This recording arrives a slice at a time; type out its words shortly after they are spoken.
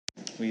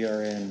We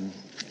are in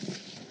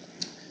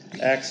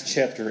Acts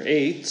chapter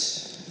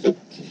 8. And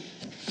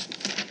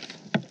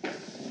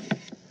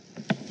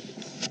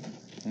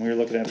we're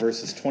looking at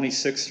verses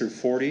 26 through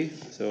 40.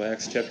 So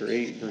Acts chapter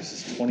 8,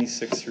 verses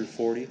 26 through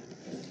 40.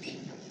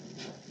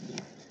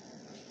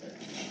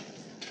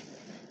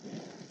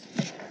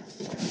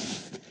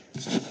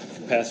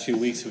 For the past few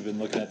weeks, we've been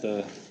looking at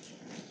the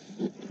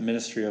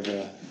ministry of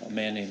a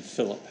man named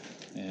Philip.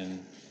 And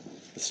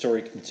the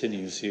story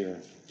continues here.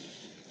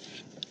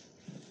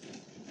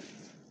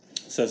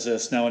 It says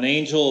this, "Now an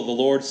angel of the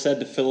Lord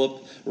said to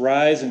Philip,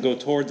 'Rise and go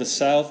toward the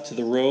south to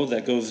the road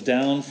that goes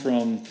down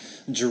from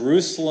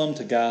Jerusalem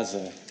to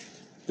Gaza.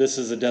 This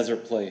is a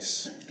desert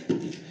place.'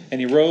 And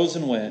he rose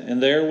and went,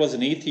 and there was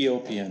an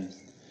Ethiopian,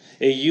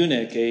 a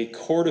eunuch, a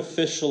court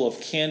official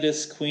of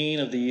Candace, queen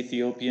of the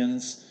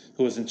Ethiopians,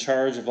 who was in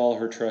charge of all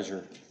her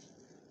treasure.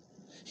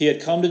 He had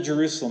come to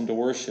Jerusalem to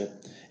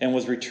worship, and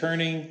was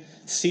returning,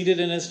 seated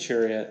in his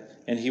chariot,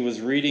 and he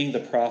was reading the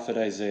prophet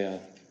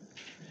Isaiah.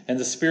 And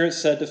the Spirit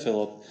said to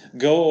Philip,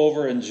 'Go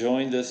over and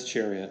join this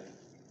chariot.'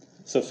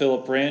 So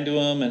Philip ran to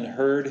him and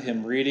heard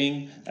him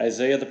reading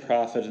Isaiah the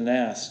prophet and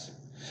asked,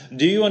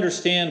 'Do you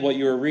understand what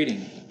you are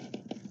reading?'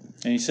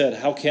 And he said,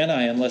 'How can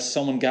I unless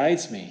someone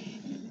guides me?'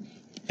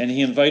 And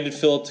he invited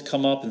Philip to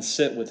come up and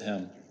sit with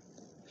him.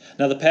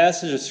 Now the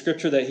passage of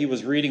scripture that he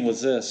was reading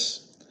was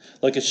this,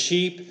 'Like a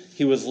sheep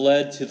he was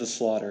led to the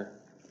slaughter,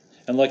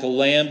 and like a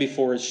lamb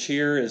before its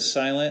shearer is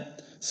silent,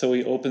 so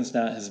he opens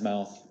not his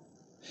mouth.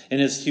 In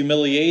his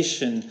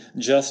humiliation,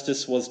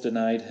 justice was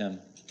denied him.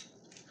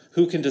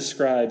 Who can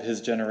describe his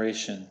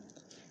generation?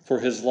 For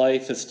his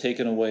life is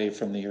taken away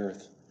from the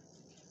earth.'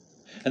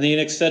 And the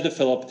eunuch said to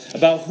Philip,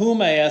 'About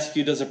whom, I ask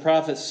you, does a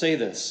prophet say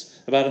this?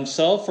 About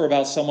himself or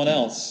about someone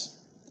else?'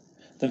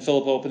 Then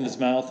Philip opened his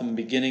mouth, and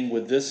beginning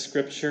with this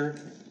scripture,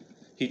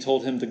 he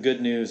told him the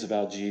good news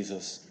about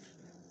Jesus.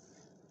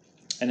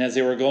 And as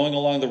they were going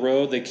along the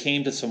road, they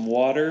came to some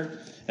water,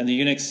 and the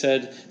eunuch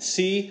said,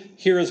 'See,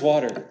 here is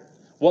water.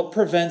 What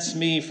prevents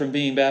me from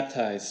being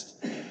baptized?'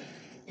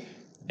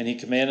 And he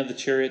commanded the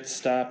chariot to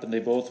stop, and they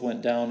both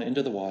went down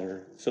into the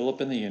water, Philip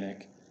and the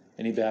eunuch,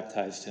 and he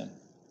baptized him.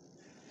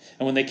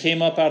 And when they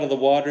came up out of the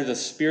water, the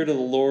Spirit of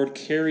the Lord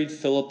carried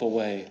Philip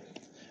away,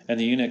 and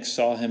the eunuch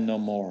saw him no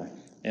more,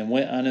 and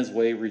went on his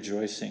way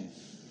rejoicing.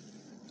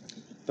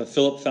 But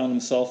Philip found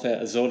himself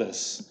at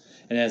Azotus,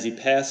 and as he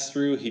passed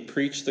through, he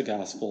preached the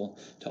gospel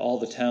to all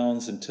the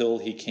towns until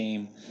he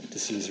came to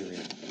Caesarea."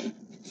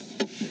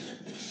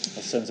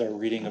 This ends our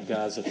reading of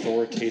God's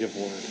authoritative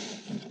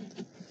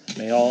word.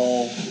 May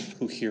all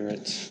who hear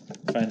it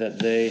find that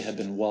they have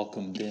been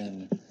welcomed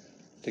in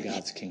to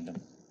God's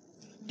kingdom.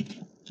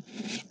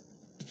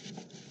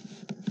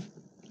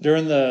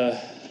 During the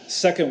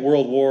Second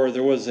World War,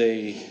 there was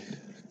a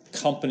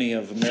company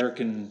of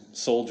American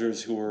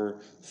soldiers who were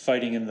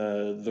fighting in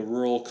the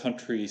rural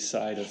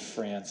countryside of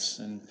France.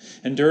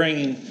 And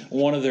during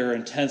one of their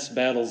intense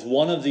battles,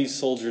 one of these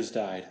soldiers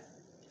died.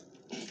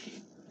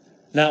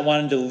 Not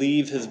wanting to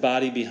leave his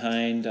body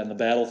behind on the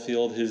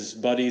battlefield, his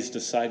buddies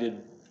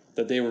decided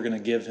that they were going to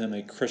give him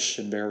a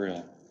Christian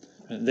burial.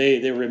 And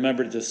they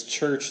remembered this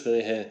church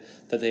that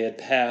they had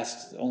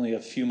passed only a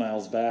few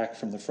miles back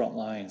from the front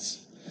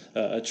lines,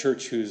 a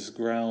church whose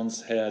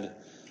grounds had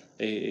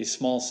a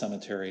small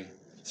cemetery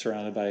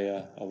surrounded by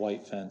a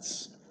white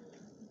fence.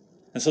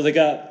 And so they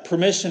got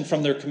permission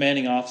from their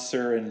commanding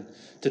officer and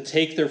to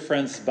take their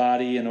friend's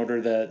body in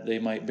order that they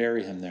might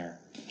bury him there.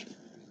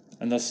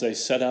 And thus they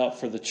set out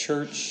for the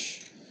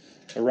church,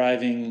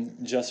 arriving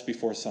just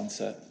before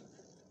sunset.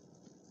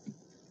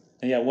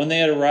 And yet when they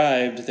had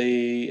arrived,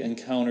 they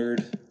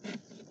encountered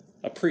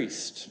a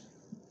priest.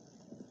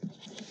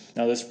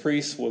 Now this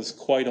priest was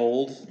quite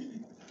old.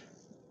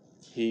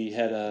 He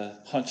had a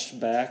hunched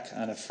back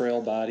on a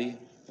frail body.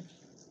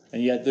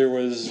 And yet there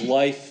was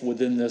life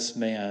within this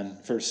man.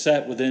 For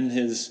set within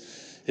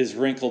his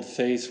wrinkled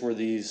face were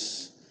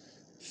these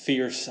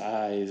fierce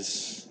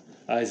eyes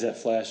that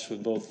flashed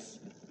with both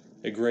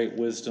a great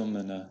wisdom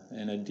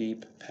and a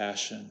deep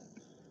passion.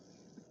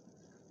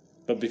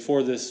 But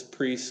before this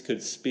priest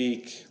could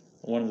speak,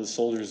 one of the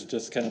soldiers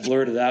just kind of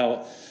blurted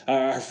out,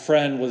 "Our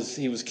friend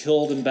was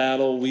killed in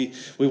battle. We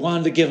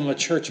wanted to give him a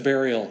church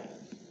burial."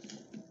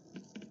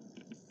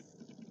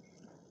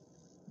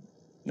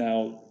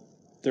 Now,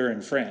 they're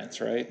in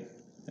France, right?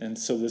 And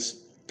so this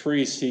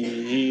priest,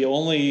 he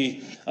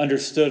only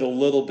understood a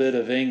little bit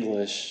of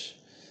English.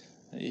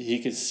 He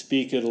could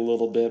speak it a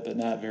little bit, but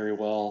not very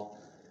well.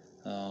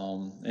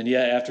 And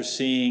yet, after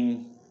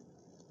seeing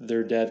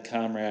their dead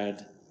comrade,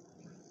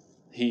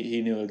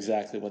 he knew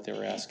exactly what they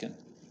were asking.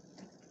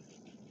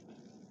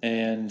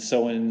 And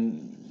so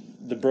in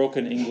the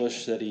broken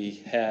English that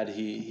he had,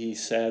 he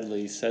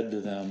sadly said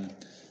to them,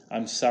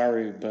 "I'm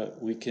sorry,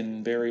 but we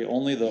can bury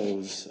only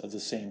those of the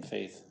same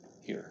faith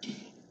here."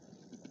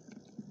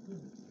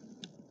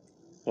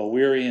 Well,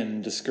 weary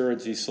and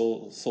discouraged, these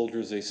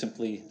soldiers, they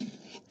simply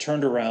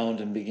turned around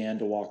and began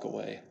to walk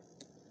away.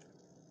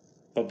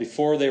 But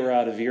before they were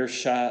out of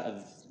earshot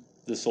of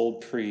this old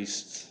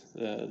priest,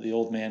 the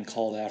old man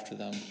called after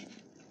them,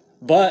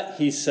 But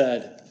he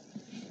said,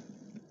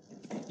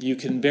 you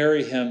can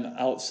bury him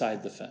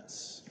outside the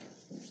fence.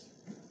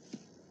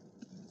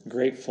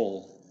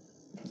 Grateful,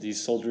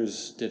 these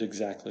soldiers did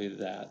exactly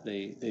that.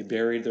 They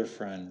buried their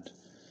friend,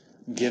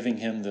 giving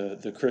him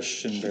the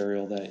Christian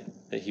burial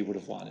that he would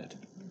have wanted.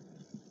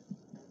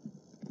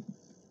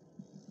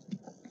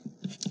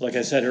 Like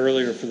I said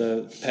earlier, for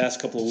the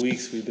past couple of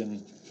weeks, we've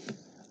been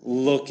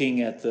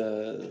looking at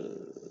the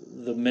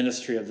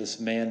ministry of this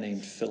man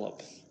named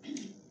Philip.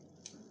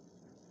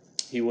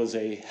 He was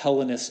a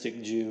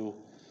Hellenistic Jew,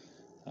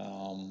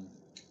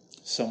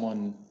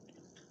 someone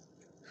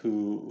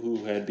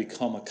who had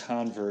become a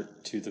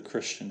convert to the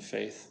Christian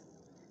faith.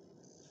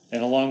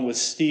 And along with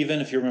Stephen,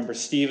 if you remember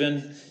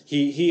Stephen,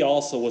 he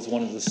also was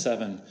one of the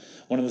seven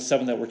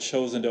that were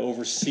chosen to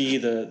oversee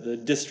the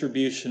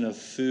distribution of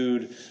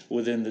food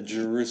within the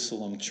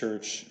Jerusalem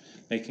church,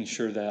 making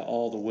sure that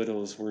all the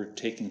widows were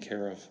taken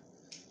care of.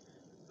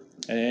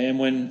 And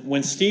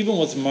when Stephen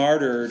was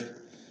martyred,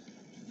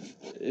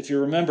 if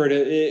you remember,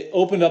 it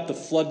opened up the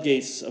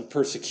floodgates of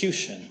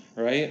persecution,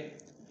 right?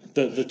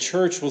 The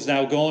church was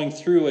now going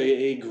through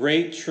a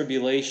great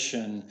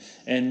tribulation,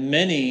 and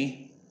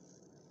many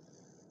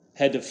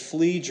had to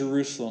flee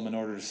Jerusalem in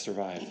order to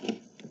survive.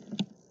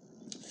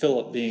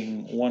 Philip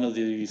being one of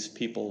these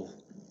people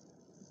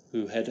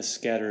who had to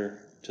scatter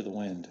to the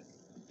wind.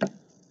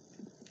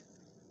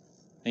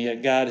 And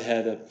yet God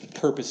had a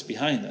purpose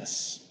behind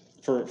this.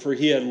 For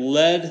he had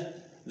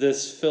led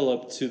this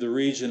Philip to the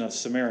region of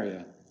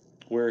Samaria,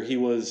 where he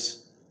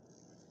was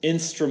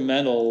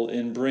instrumental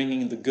in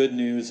bringing the good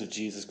news of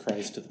Jesus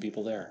Christ to the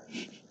people there.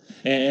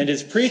 And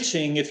his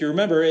preaching, if you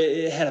remember,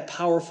 it had a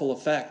powerful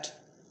effect.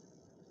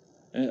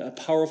 A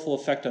powerful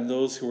effect on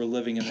those who were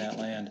living in that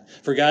land.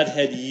 For God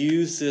had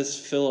used this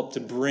Philip to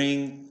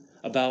bring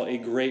about a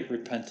great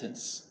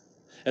repentance,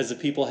 as the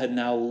people had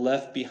now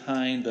left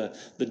behind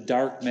the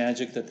dark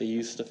magic that they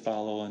used to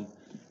follow and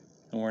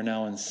were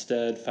now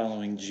instead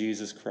following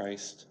Jesus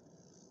Christ,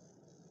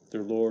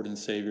 their Lord and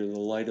Savior, the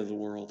light of the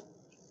world.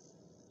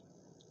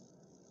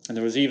 And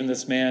there was even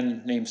this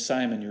man named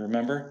Simon, you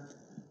remember?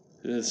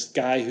 This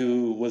guy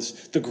who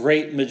was the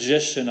great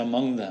magician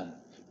among them,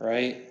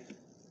 right?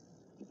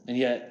 And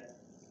yet,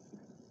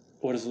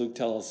 what does Luke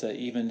tell us? That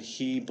even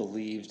he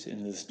believed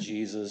in this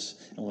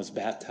Jesus and was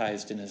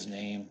baptized in his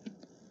name.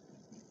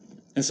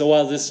 And so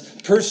while this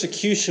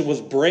persecution was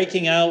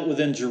breaking out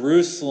within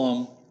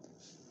Jerusalem,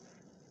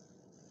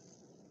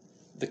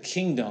 the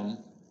kingdom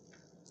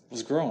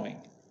was growing.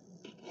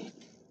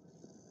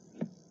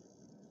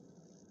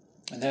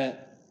 And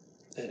that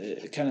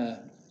it kind of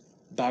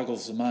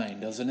boggles the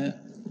mind, doesn't it?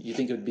 You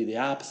think it would be the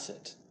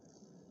opposite.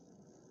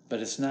 But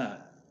it's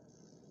not.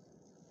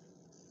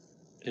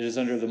 It is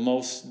under the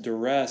most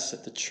duress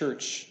that the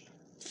church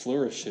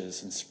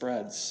flourishes and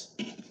spreads.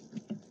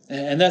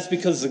 And that's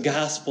because the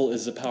gospel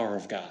is the power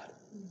of God,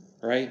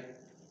 right?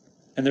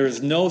 And there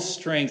is no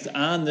strength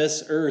on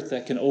this earth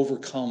that can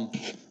overcome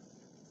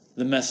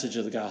the message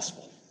of the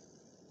gospel.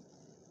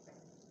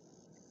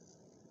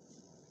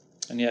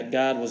 And yet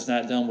God was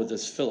not done with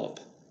this Philip,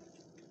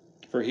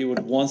 for he would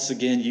once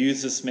again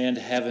use this man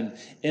to have an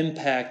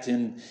impact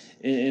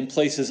in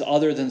places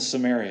other than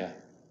Samaria.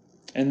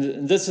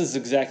 And this is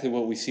exactly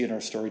what we see in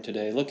our story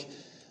today.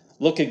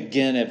 Look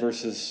again at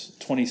verses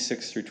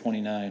 26 through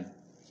 29.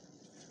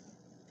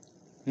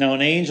 Now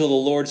an angel of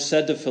the Lord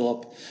said to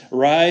Philip,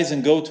 "Rise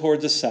and go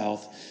toward the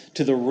south,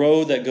 to the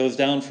road that goes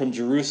down from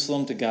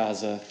Jerusalem to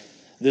Gaza.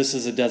 This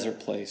is a desert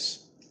place."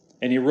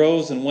 And he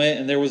rose and went,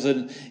 and there was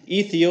an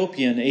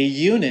Ethiopian, a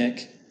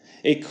eunuch,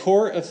 a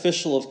court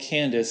official of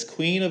Candace,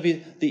 queen of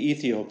the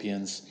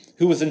Ethiopians,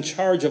 who was in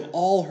charge of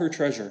all her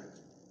treasure.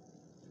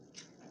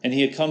 And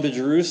he had come to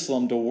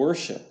Jerusalem to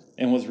worship,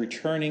 and was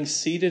returning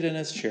seated in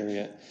his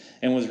chariot,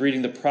 and was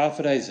reading the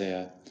prophet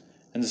Isaiah.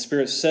 And the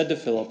Spirit said to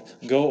Philip,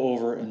 "Go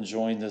over and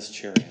join this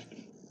chariot."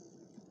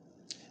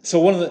 So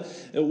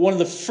one of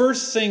the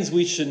first things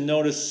we should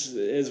notice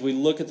as we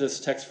look at this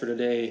text for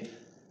today,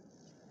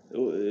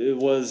 it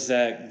was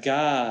that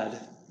God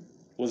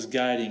was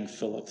guiding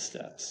Philip's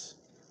steps.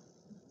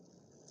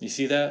 You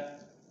see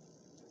that?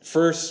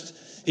 First,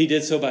 he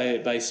did so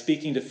by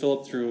speaking to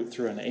Philip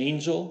through an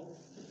angel,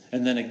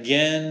 and then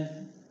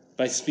again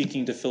by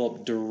speaking to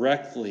Philip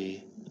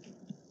directly,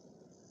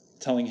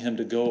 telling him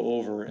to go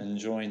over and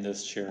join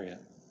this chariot.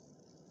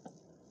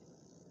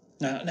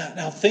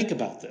 Now think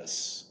about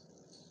this.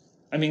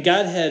 I mean,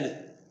 God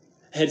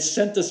had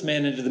sent this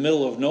man into the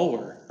middle of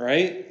nowhere,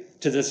 right?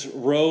 To this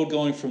road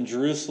going from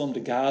Jerusalem to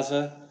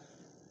Gaza.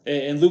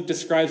 And Luke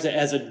describes it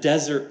as a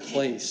desert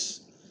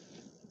place.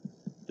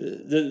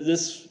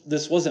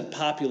 This wasn't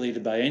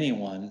populated by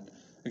anyone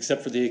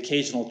except for the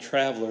occasional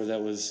traveler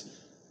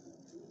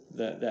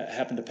that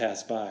happened to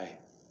pass by.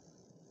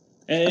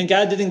 And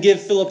God didn't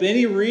give Philip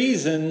any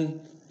reason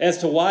as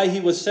to why he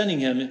was sending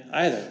him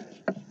either.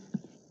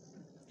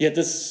 Yet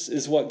this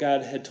is what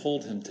God had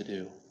told him to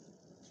do.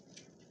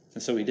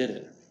 And so he did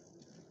it.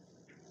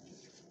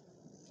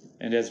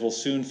 And as we'll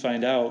soon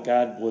find out,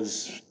 God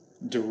was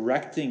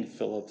directing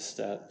Philip's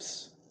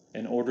steps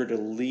in order to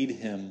lead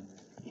him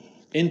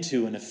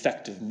into an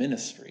effective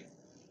ministry.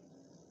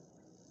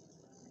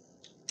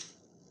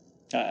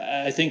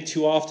 I think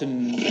too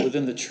often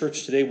within the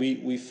church today,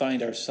 we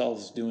find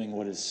ourselves doing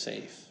what is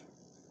safe,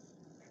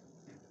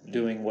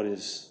 doing what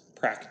is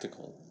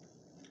practical,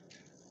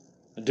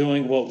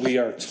 doing what we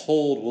are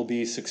told will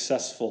be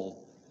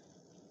successful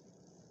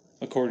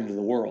according to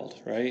the world,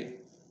 right?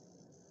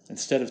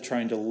 Instead of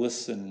trying to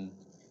listen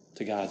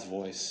to God's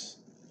voice.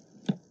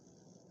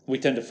 We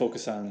tend to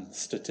focus on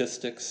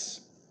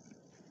statistics,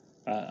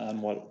 on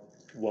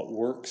what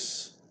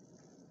works,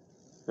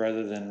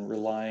 rather than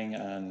relying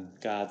on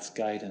God's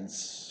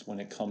guidance when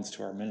it comes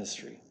to our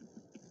ministry.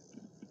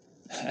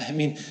 I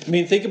mean,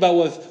 think about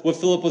what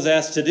Philip was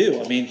asked to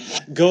do. I mean,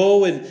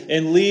 go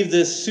and leave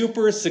this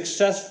super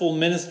successful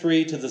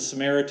ministry to the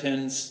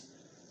Samaritans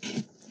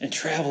and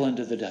travel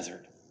into the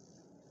desert.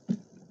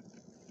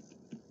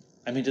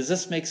 I mean, does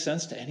this make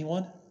sense to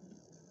anyone?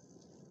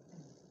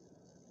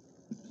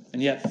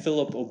 And yet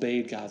Philip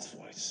obeyed God's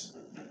voice.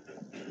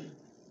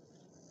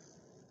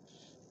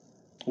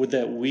 Would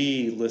that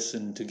we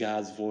listen to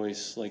God's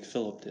voice like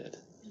Philip did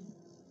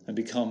and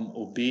become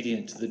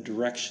obedient to the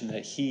direction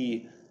that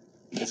he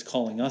is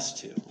calling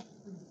us to.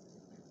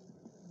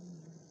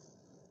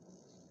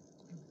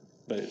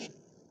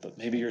 But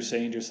maybe you're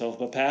saying to yourself,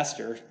 but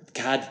Pastor,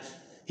 God,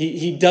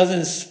 he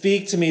doesn't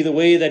speak to me the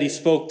way that he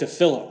spoke to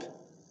Philip.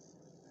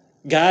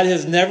 God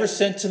has never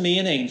sent to me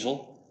an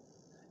angel.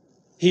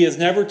 He has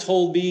never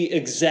told me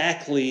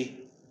exactly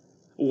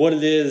what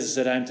it is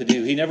that I'm to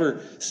do. He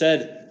never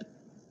said,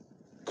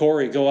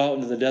 Corey, go out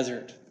into the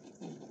desert.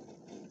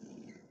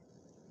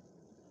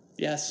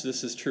 Yes,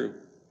 this is true.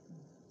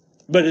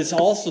 But it's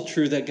also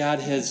true that God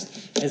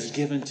has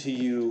given to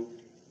you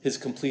his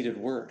completed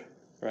word,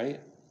 right?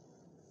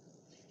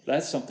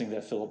 That's something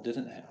that Philip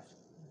didn't have.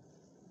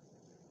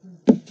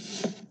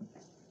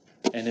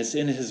 And it's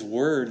in his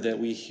word that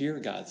we hear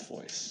God's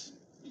voice,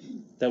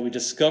 that we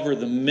discover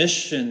the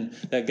mission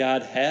that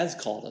God has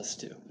called us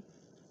to.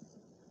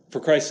 For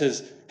Christ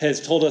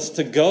has told us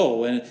to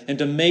go and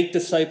to make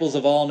disciples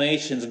of all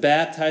nations,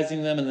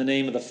 baptizing them in the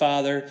name of the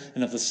Father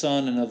and of the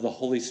Son and of the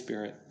Holy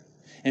Spirit,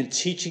 and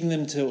teaching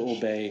them to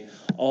obey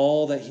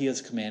all that he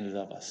has commanded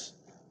of us.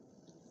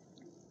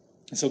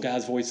 And so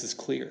God's voice is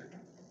clear,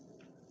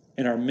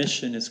 and our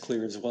mission is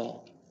clear as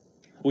well.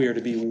 We are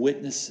to be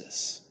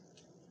witnesses.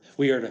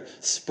 We are to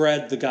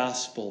spread the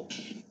gospel,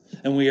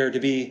 and we are to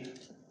be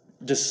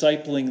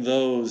discipling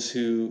those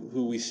who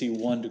we see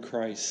won to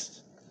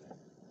Christ.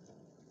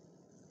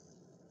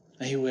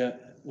 And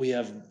we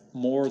have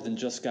more than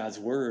just God's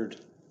word,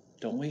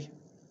 don't we?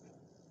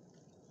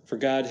 For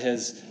God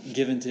has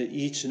given to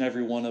each and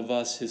every one of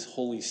us his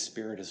Holy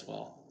Spirit as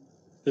well.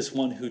 This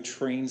one who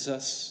trains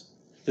us,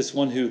 this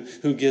one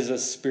who gives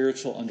us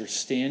spiritual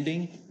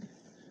understanding,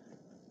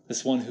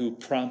 this one who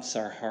prompts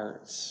our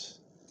hearts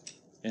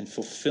in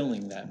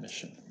fulfilling that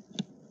mission.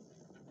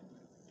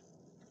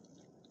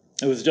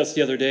 It was just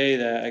the other day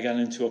that I got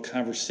into a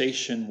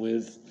conversation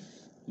with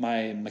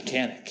my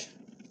mechanic.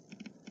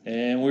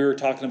 And we were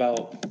talking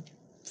about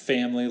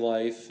family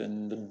life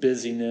and the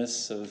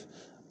busyness of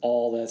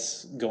all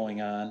that's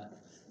going on.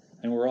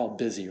 And we're all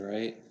busy,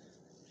 right?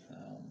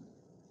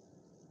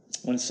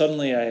 When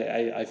suddenly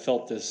I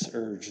felt this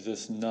urge,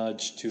 this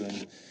nudge to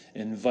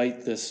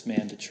invite this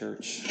man to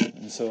church.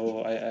 And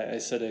so I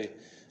said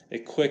a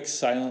quick,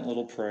 silent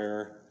little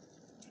prayer.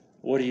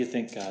 What do you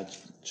think, God?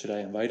 Should I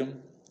invite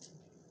him?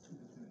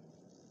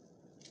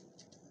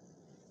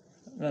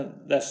 No,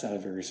 that's not a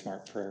very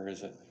smart prayer,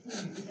 is it?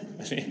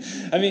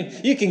 I mean,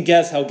 you can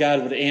guess how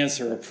God would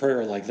answer a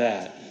prayer like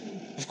that.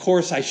 Of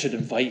course I should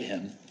invite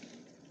him.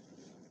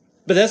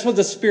 But that's what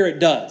the Spirit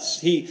does.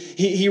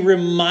 He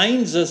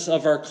reminds us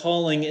of our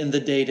calling in the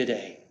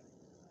day-to-day.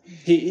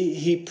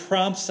 He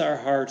prompts our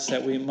hearts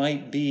that we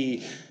might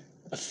be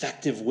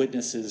effective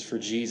witnesses for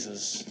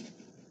Jesus.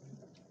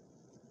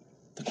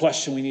 The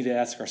question we need to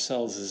ask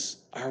ourselves is,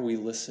 are we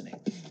listening?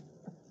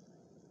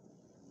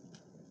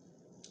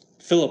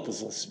 Philip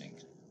was listening.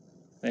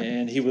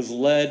 And he was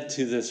led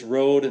to this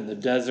road in the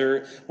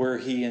desert where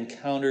he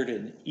encountered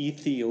an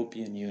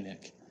Ethiopian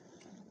eunuch.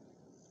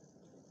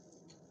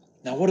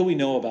 Now, what do we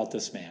know about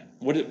this man?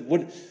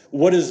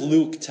 What does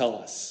Luke tell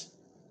us?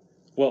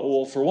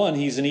 Well, for one,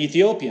 he's an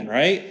Ethiopian,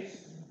 right?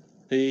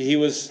 He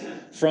was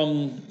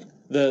from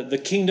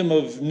the kingdom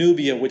of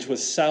Nubia, which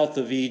was south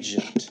of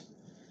Egypt.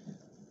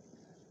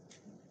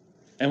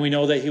 And we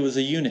know that he was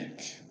a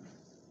eunuch,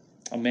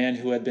 a man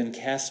who had been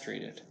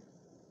castrated.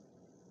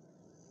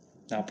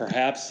 Now,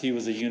 perhaps he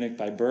was a eunuch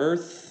by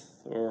birth,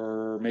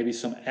 or maybe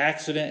some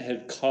accident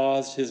had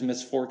caused his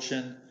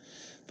misfortune.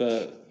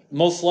 But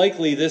most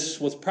likely, this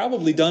was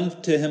probably done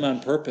to him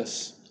on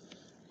purpose.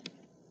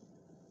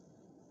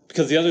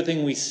 Because the other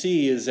thing we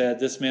see is that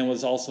this man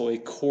was also a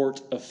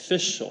court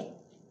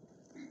official.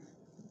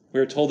 We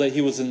are told that he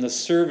was in the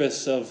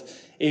service of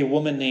a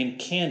woman named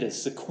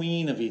Candace, the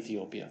queen of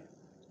Ethiopia.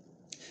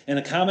 And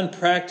a common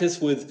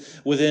practice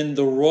within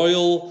the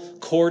royal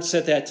courts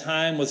at that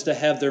time was to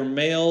have their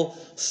male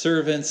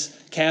servants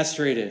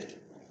castrated,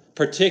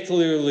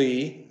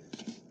 particularly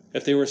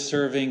if they were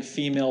serving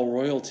female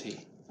royalty.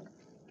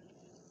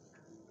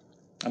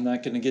 I'm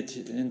not going to get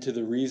into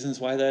the reasons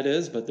why that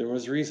is, but there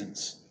was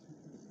reasons.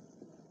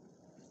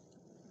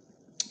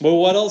 But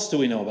what else do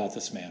we know about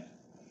this man?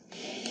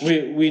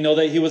 We know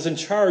that he was in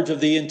charge of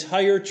the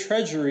entire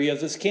treasury of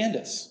this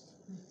Candace.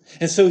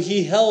 And so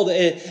he held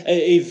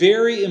a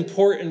very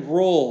important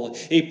role,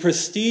 a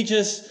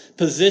prestigious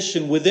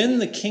position within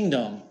the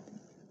kingdom.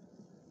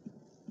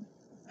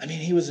 I mean,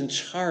 he was in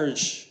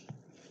charge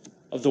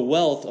of the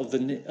wealth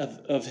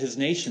of his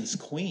nation's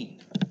queen.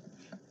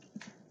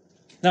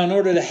 Now, in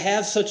order to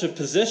have such a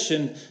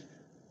position,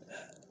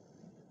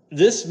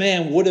 this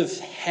man would have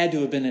had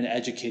to have been an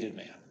educated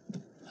man,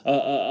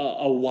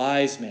 a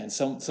wise man,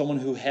 someone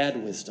who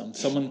had wisdom,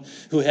 someone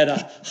who had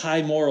a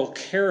high moral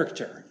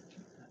character.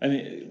 I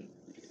mean,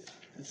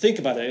 think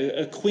about it.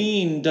 A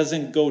queen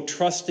doesn't go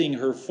trusting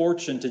her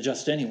fortune to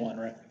just anyone,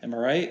 right? Am I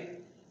right?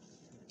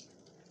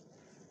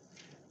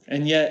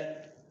 And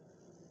yet,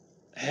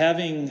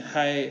 having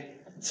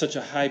such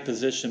a high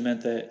position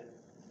meant that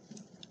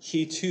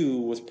he too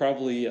was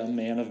probably a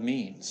man of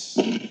means,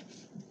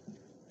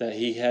 that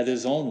he had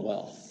his own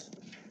wealth.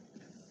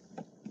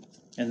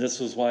 And this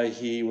was why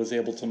he was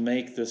able to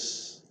make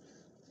this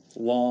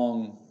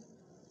long,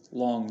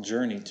 long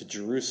journey to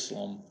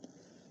Jerusalem,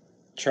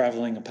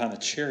 traveling upon a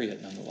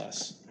chariot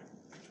nonetheless.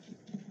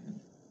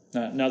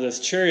 Now this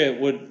chariot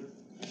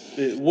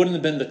wouldn't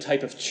have been the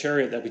type of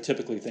chariot that we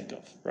typically think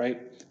of,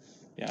 right?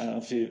 Yeah, I don't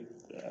know if you,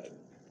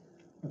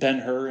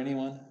 Ben-Hur,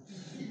 anyone?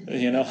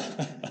 You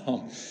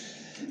know?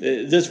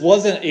 This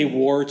wasn't a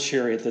war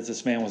chariot that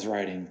this man was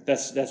riding.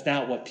 That's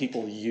not what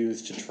people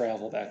used to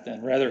travel back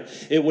then. Rather,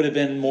 it would have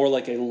been more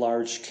like a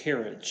large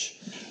carriage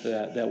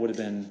that would have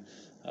been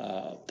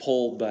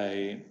pulled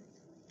by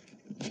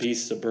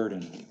beasts of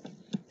burden.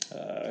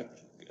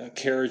 A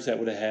carriage that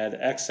would have had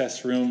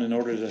excess room in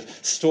order to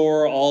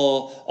store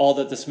all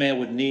that this man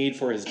would need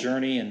for his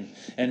journey,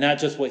 and not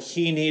just what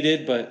he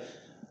needed, but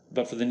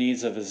for the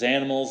needs of his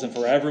animals and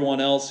for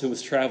everyone else who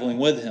was traveling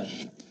with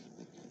him.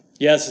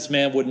 Yes, this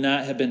man would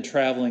not have been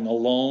traveling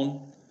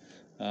alone.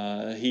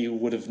 He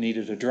would have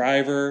needed a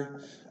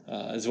driver,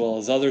 as well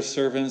as other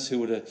servants who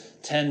would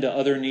tend to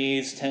other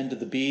needs, tend to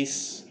the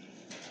beasts.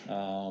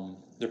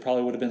 There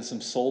probably would have been some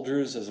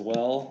soldiers as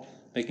well,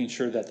 making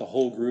sure that the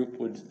whole group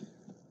would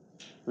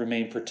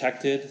remain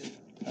protected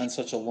on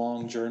such a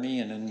long journey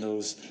and in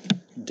those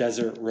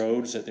desert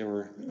roads that they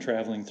were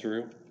traveling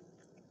through.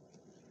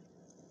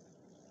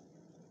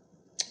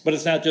 But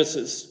it's not just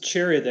his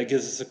chariot that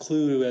gives us a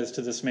clue as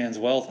to this man's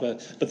wealth,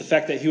 but the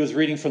fact that he was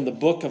reading from the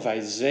book of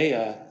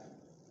Isaiah,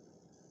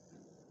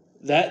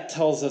 that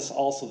tells us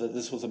also that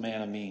this was a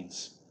man of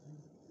means.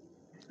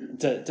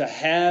 To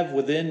have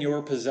within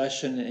your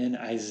possession an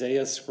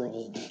Isaiah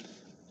scroll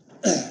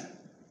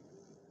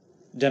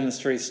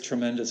demonstrates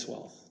tremendous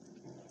wealth.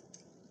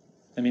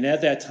 I mean,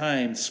 at that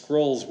time,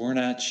 scrolls were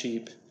not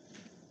cheap.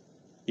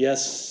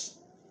 Yes,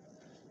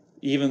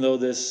 even though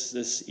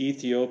this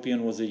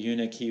Ethiopian was a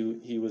eunuch,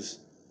 he was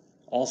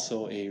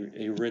also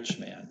a rich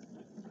man.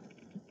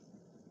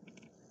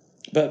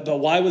 But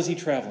why was he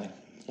traveling?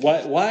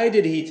 Why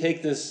did he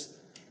take this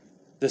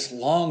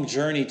long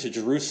journey to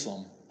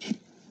Jerusalem?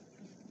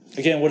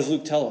 Again, what does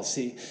Luke tell us?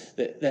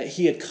 That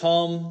he had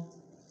come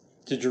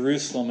to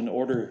Jerusalem in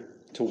order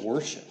to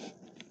worship.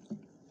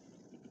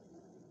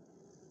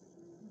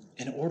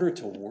 In order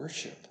to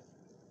worship.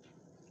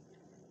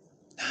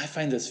 Now, I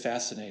find this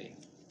fascinating.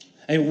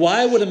 I mean,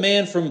 why would a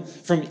man from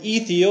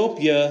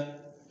Ethiopia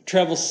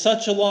travel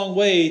such a long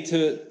way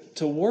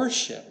to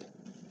worship?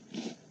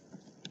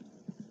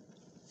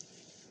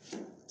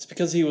 It's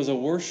because he was a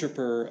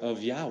worshiper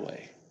of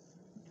Yahweh,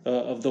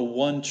 of the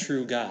one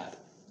true God.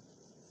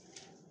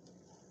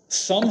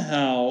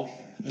 Somehow,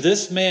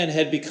 this man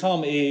had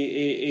become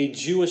a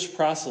Jewish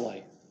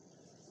proselyte.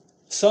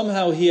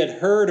 Somehow he had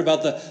heard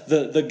about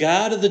the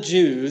God of the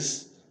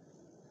Jews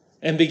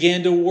and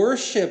began to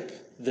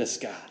worship this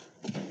God.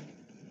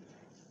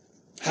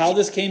 How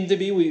this came to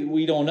be,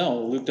 we don't know.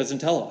 Luke doesn't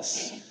tell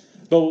us.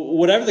 But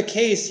whatever the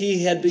case,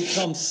 he had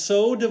become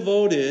so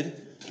devoted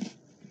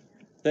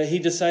that he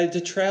decided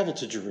to travel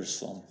to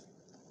Jerusalem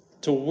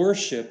to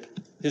worship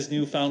his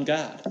newfound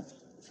God.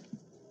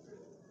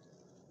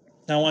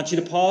 Now I want you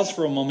to pause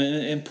for a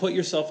moment and put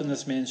yourself in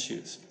this man's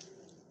shoes.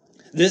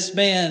 This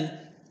man,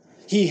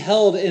 he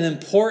held an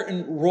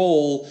important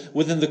role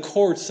within the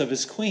courts of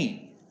his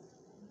queen.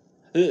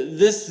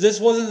 This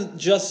wasn't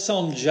just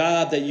some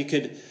job that you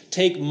could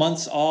take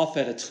months off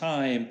at a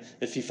time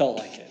if you felt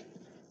like it.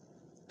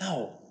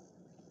 No.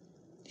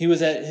 He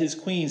was at his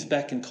queen's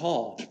beck and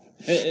call.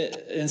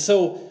 And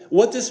so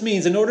what this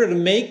means, in order to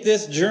make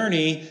this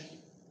journey,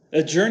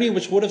 a journey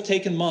which would have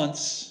taken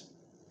months,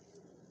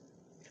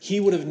 he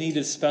would have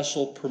needed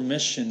special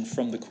permission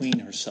from the queen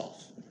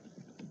herself.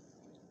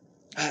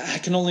 I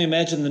can only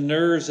imagine the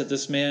nerves that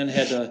this man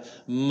had to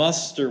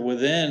muster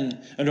within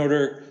in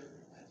order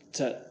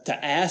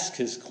to ask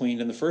his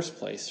queen in the first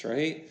place,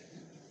 right?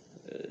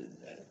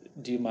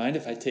 Do you mind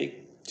if I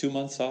take 2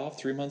 months off,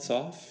 3 months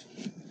off?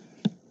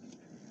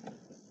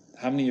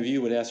 How many of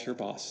you would ask your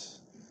boss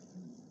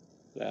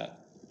that?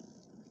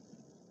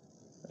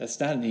 That's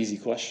not an easy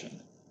question.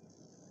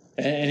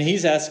 And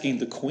he's asking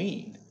the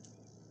queen,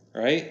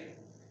 right?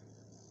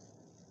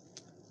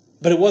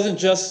 But it wasn't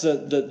just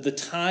the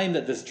time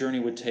that this journey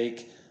would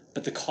take,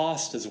 but the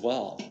cost as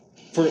well.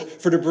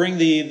 For to bring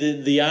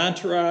the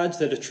entourage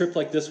that a trip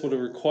like this would have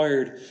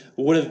required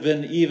would have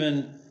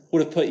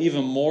put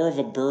even more of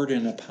a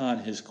burden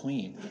upon his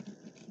queen.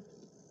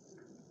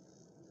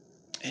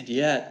 And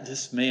yet,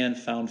 this man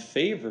found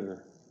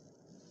favor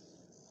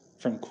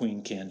from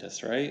Queen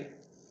Candace, right?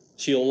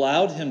 She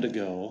allowed him to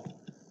go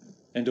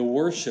and to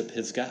worship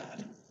his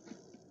God.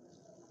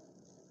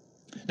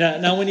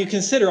 Now, when you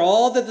consider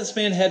all that this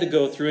man had to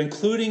go through,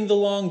 including the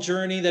long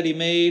journey that he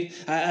made,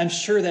 I'm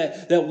sure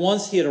that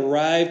once he had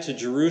arrived to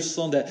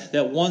Jerusalem,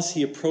 that once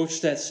he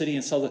approached that city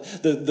and saw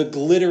the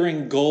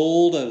glittering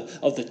gold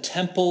of the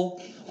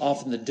temple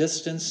off in the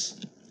distance,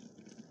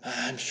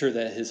 I'm sure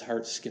that his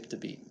heart skipped a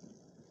beat.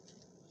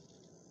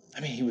 I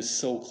mean, he was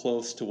so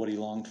close to what he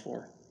longed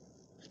for,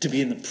 to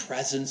be in the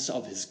presence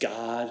of his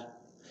God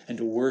and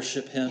to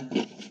worship him.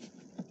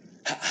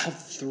 How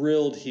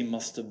thrilled he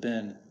must have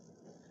been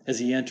as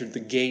he entered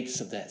the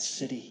gates of that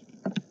city,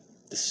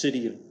 the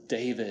city of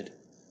David,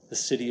 the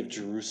city of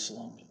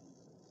Jerusalem.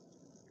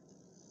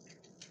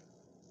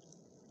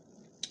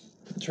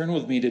 Turn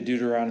with me to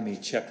Deuteronomy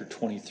chapter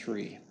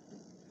 23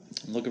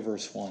 and look at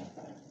verse 1.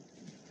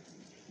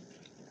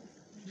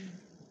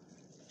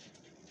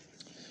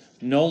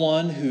 No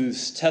one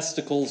whose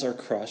testicles are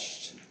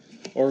crushed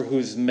or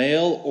whose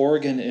male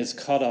organ is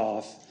cut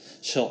off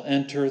shall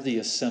enter the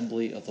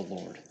assembly of the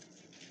Lord.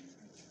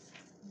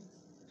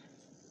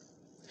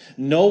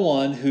 No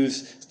one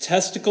whose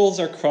testicles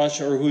are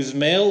crushed or whose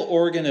male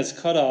organ is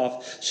cut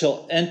off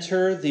shall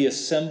enter the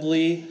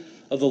assembly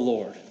of the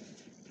Lord.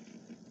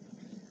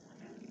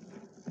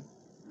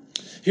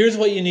 Here's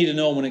what you need to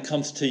know when it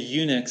comes to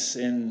eunuchs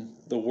in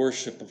the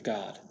worship of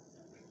God.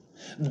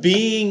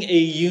 Being a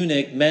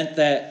eunuch meant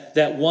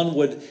that one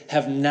would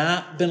have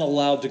not been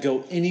allowed to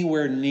go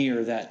anywhere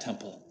near that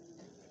temple.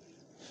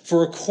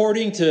 For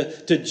according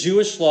to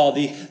Jewish law,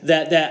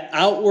 that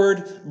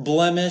outward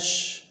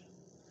blemish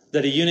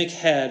that a eunuch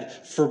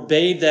had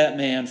forbade that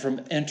man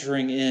from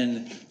entering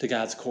in to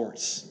God's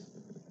courts.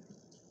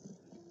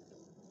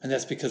 And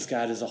that's because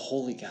God is a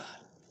holy God.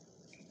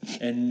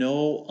 And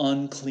no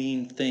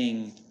unclean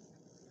thing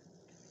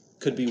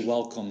could be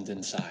welcomed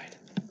inside.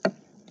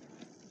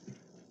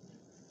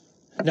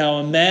 Now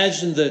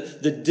imagine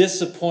the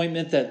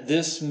disappointment that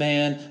this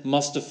man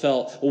must have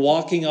felt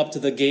walking up to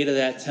the gate of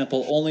that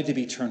temple only to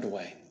be turned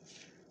away.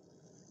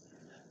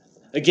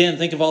 Again,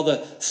 think of all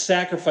the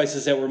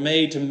sacrifices that were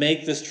made to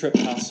make this trip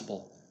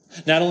possible.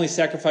 Not only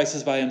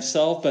sacrifices by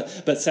himself,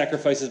 but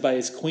sacrifices by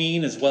his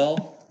queen as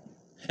well.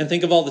 And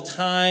think of all the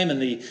time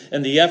and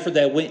the effort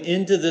that went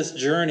into this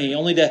journey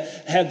only to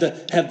have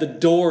the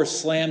door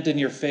slammed in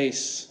your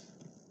face.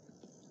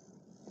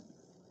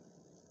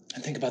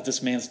 And think about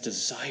this man's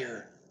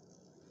desire.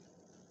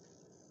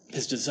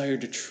 His desire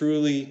to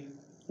truly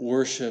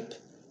worship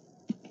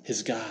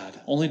his God,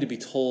 only to be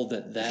told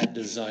that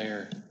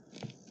desire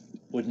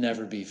would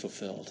never be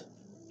fulfilled.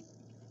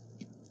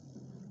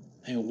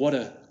 I mean, what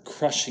a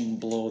crushing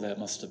blow that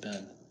must have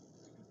been.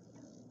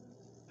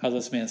 How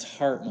this man's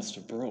heart must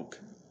have broke.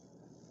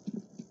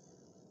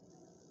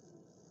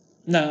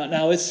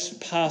 Now it's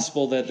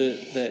possible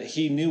that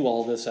he knew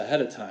all this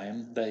ahead of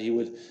time, that he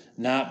would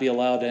not be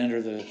allowed to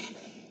enter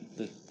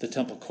the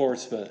temple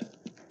courts,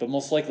 but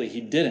most likely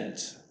he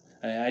didn't.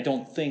 I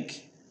don't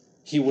think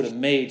he would have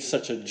made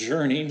such a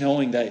journey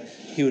knowing that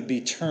he would be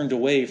turned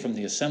away from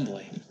the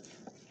assembly.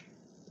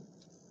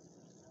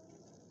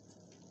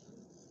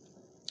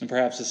 And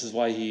perhaps this is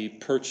why he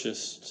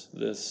purchased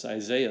this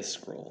Isaiah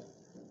scroll.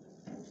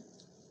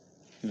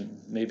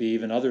 Maybe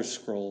even other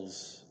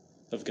scrolls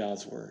of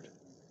God's word.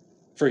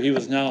 For he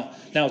was now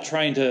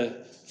trying to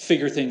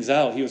figure things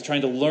out. He was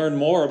trying to learn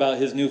more about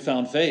his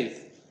newfound faith.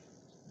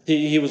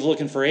 He was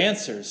looking for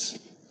answers.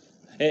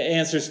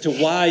 Answers to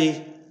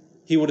why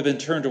he would have been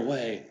turned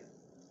away.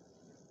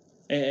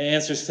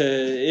 Answers to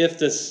if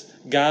this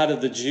God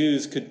of the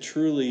Jews could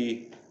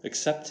truly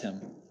accept him.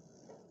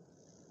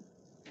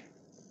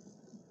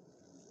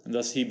 And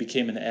thus he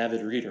became an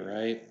avid reader,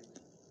 right?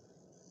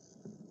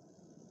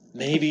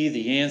 Maybe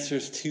the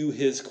answers to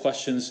his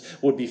questions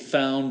would be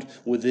found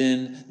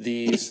within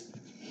these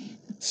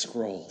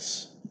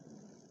scrolls.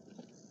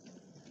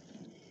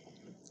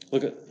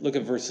 Look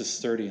at verses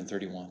 30 and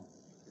 31.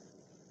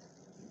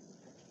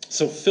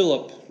 So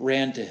Philip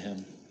ran to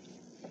him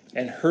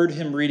and heard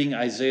him reading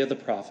Isaiah the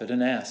prophet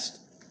and asked,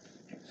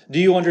 "Do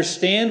you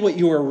understand what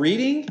you are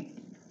reading?"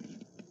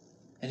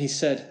 And he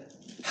said,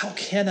 "How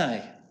can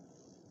I,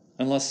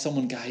 unless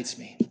someone guides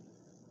me?"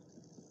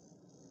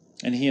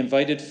 And he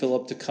invited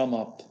Philip to come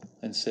up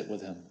and sit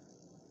with him.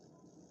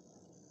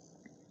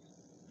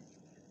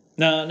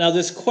 Now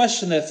this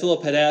question that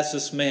Philip had asked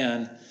this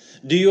man,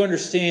 "Do you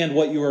understand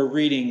what you are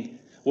reading?"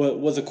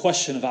 was a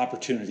question of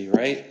opportunity,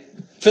 right?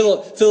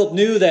 Philip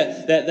knew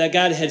that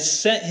God had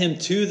sent him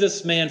to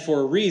this man for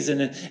a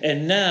reason.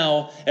 And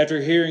now, after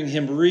hearing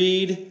him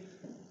read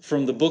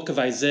from the book of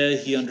Isaiah,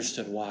 he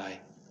understood why.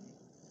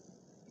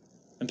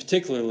 And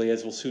particularly,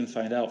 as we'll soon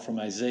find out, from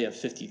Isaiah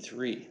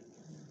 53.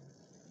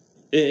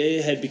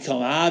 It had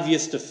become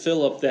obvious to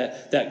Philip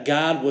that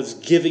God was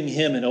giving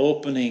him an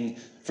opening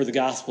for the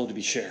gospel to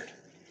be shared.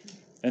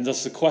 And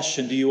thus the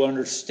question, do you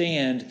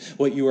understand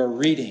what you are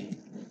reading?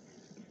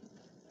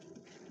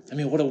 I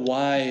mean, what a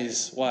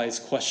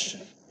wise question.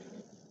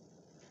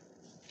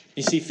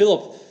 You see,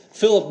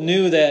 Philip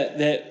knew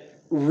that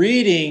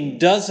reading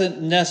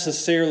doesn't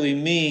necessarily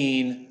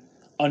mean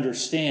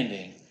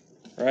understanding,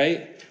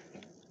 right?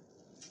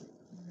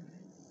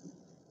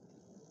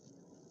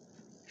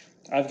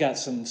 I've got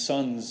some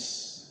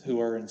sons who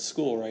are in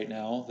school right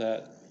now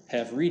that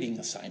have reading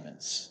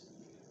assignments.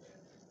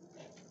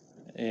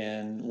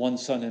 And one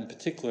son in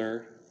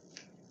particular,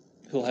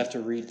 he'll have to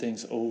read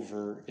things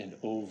over and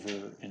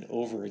over and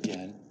over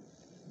again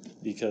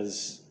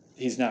because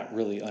he's not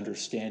really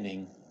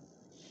understanding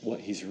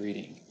what he's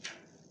reading.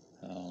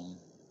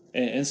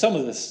 And some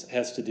of this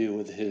has to do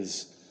with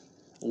his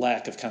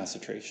lack of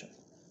concentration.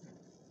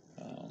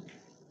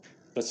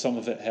 But some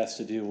of it has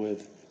to do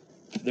with,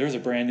 there's a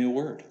brand new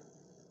word.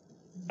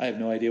 I have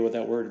no idea what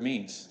that word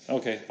means.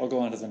 Okay, I'll go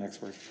on to the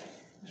next word.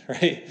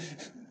 Right?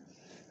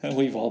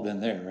 We've all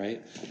been there,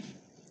 right?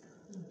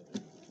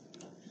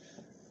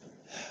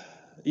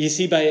 You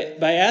see,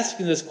 by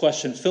asking this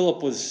question,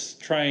 Philip was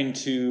trying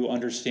to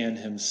understand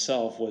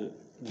himself what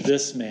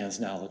this man's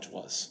knowledge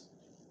was.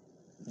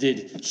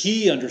 Did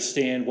he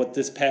understand what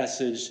this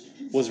passage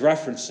was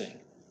referencing?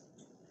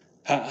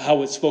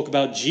 How it spoke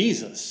about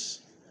Jesus,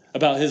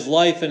 about his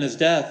life and his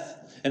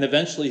death, and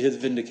eventually his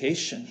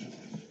vindication.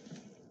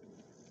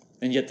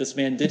 And yet this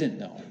man didn't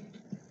know.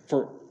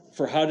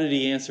 For how did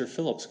he answer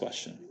Philip's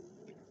question?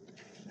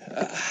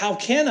 How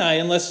can I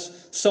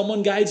unless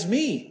someone guides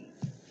me?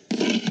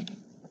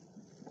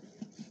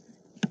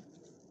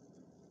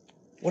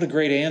 What a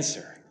great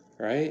answer,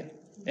 right?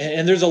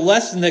 And there's a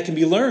lesson that can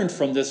be learned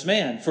from this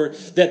man, for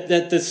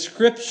that the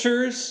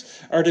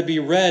scriptures are to be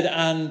read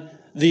on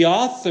the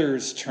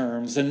author's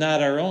terms and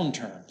not our own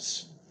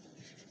terms.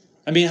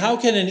 I mean, how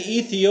can an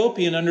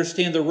Ethiopian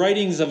understand the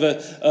writings of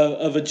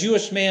a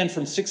Jewish man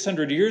from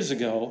 600 years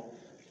ago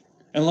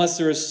unless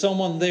there is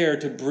someone there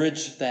to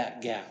bridge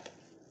that gap?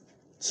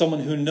 Someone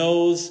who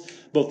knows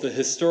both the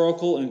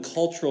historical and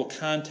cultural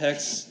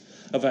context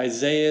of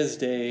Isaiah's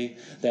day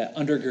that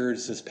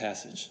undergirds this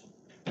passage.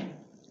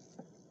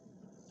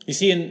 You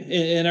see,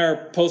 in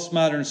our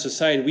postmodern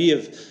society, we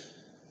have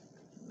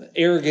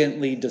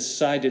arrogantly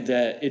decided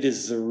that it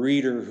is the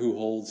reader who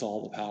holds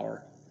all the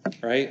power,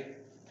 right?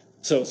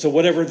 So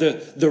whatever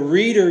the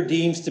reader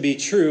deems to be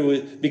true,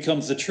 it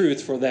becomes the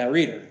truth for that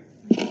reader.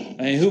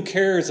 I mean, who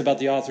cares about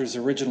the author's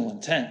original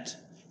intent?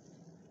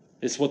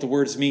 It's what the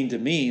words mean to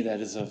me that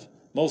is of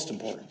most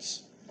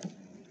importance.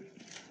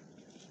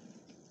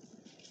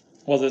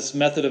 While this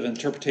method of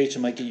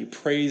interpretation might get you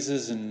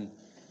praises in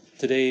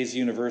today's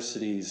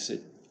universities,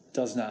 it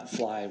does not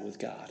fly with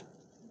God.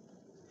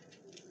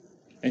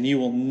 And you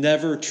will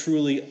never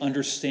truly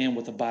understand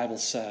what the Bible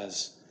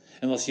says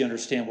unless you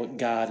understand what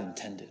God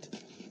intended.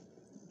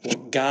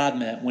 What God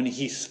meant when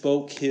he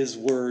spoke his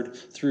word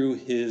through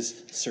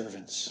his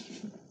servants.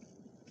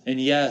 And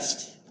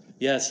yes,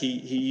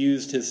 he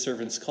used his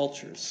servants'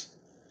 cultures.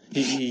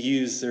 He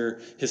used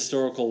their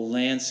historical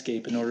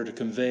landscape in order to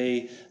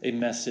convey a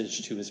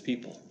message to his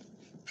people.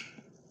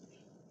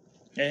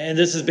 And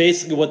this is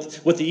basically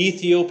what the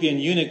Ethiopian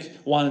eunuch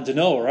wanted to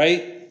know,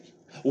 right?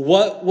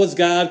 What was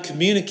God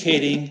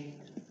communicating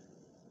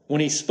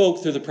when he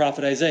spoke through the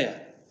prophet Isaiah?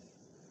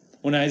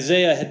 When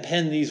Isaiah had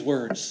penned these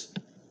words.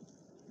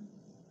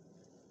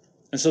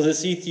 And so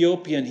this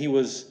Ethiopian, he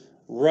was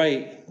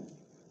right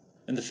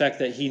in the fact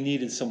that he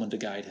needed someone to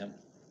guide him.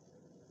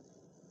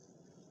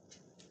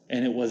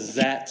 And it was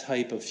that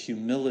type of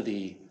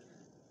humility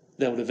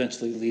that would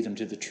eventually lead him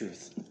to the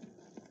truth.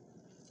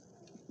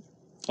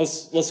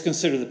 Let's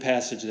consider the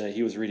passage that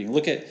he was reading.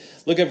 Look at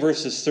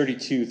verses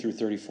 32 through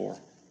 34.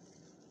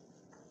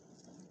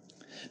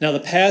 Now the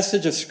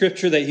passage of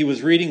scripture that he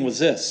was reading was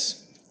this.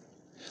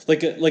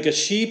 Like a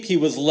sheep he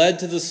was led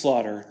to the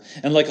slaughter,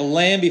 and like a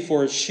lamb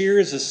before its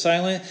shearers is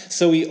silent,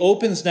 so he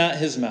opens not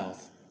his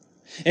mouth.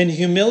 In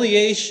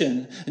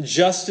humiliation,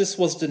 justice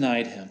was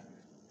denied him.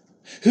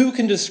 Who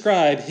can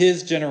describe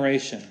his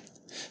generation?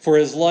 For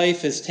his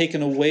life is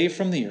taken away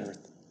from the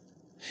earth.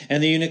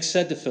 And the eunuch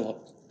said to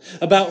Philip,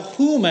 about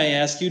whom, I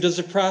ask you, does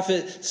the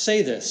prophet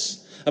say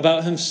this?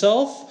 About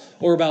himself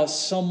or about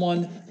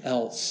someone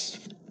else?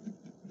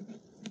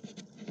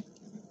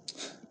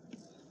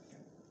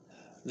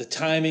 The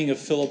timing of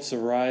Philip's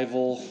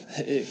arrival,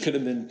 it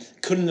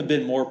couldn't have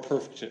been more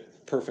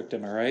perfect,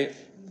 am I right?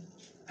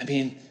 I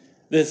mean,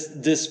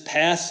 this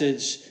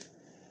passage,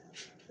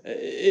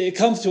 it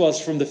comes to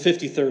us from the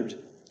 53rd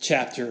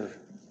chapter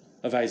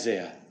of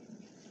Isaiah.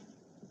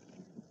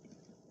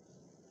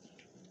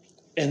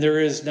 And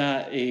there is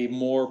not a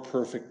more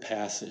perfect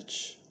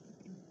passage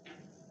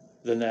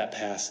than that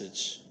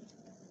passage.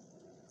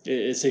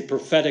 It's a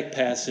prophetic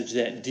passage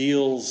that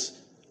deals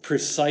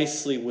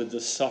precisely with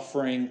the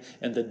suffering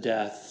and the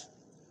death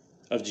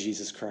of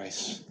Jesus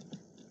Christ.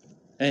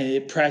 And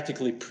it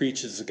practically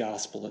preaches the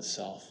gospel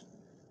itself.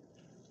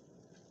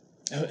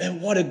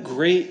 And what a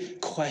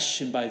great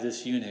question by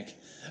this eunuch.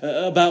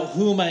 About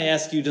whom, I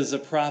ask you, does the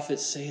prophet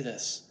say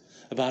this?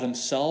 About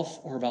himself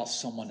or about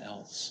someone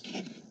else?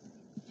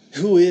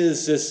 Who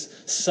is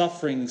this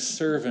suffering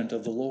servant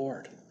of the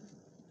Lord?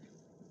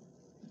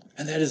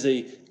 And that is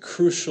a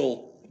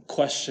crucial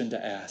question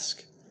to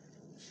ask.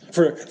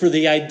 For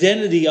the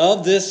identity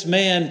of this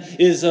man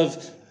is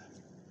of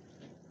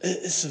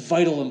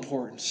vital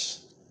importance.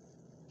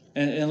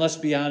 And let's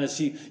be honest,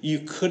 you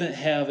couldn't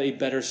have a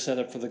better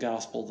setup for the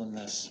gospel than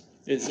this.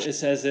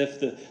 It's as if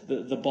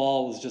the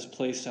ball was just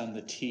placed on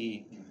the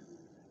tee,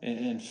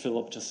 and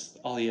Philip just,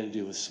 all he had to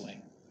do was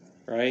swing,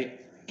 right?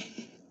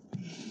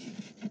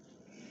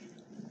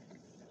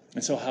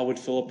 And so how would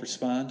Philip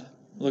respond?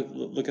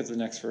 Look at the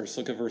next verse.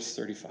 Look at verse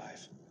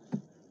 35.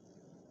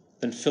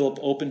 Then Philip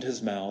opened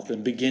his mouth,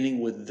 and beginning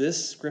with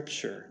this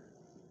scripture,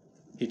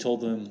 he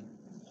told him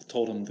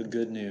the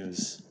good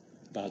news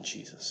about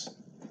Jesus.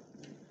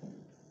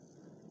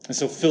 And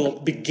so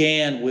Philip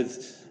began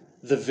with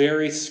the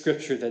very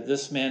scripture that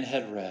this man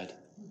had read.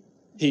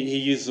 He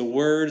used the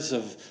words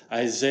of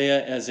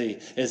Isaiah as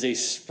a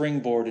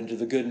springboard into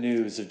the good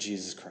news of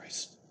Jesus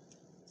Christ.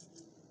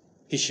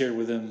 He shared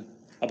with him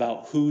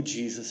about who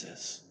Jesus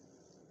is,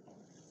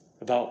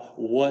 about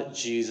what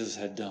Jesus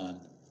had done,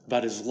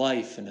 about his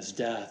life and his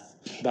death,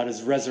 about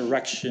his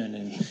resurrection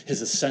and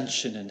his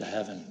ascension into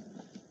heaven.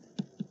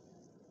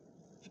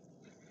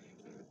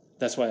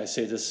 That's why I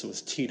say this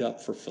was teed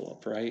up for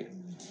Philip, right?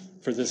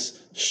 For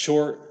this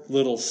short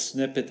little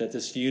snippet that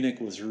this eunuch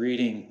was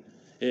reading,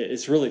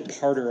 it's really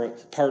part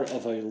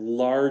of a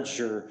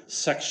larger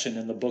section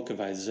in the book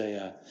of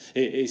Isaiah,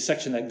 a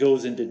section that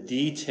goes into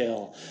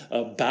detail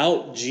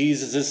about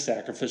Jesus'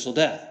 sacrificial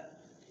death.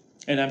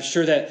 And I'm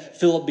sure that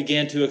Philip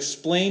began to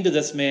explain to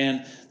this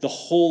man the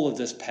whole of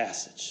this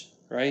passage,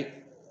 right?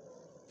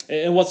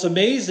 And what's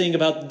amazing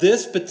about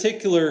this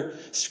particular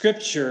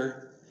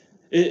scripture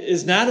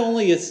is not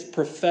only its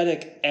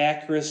prophetic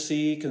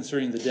accuracy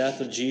concerning the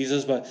death of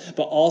Jesus, but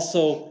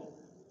also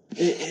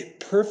it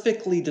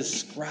perfectly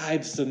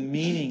describes the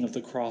meaning of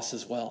the cross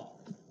as well.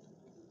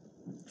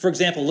 For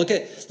example, look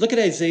at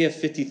Isaiah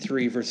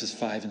 53, verses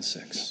 5 and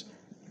 6.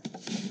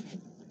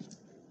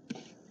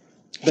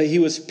 But he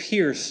was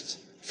pierced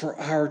for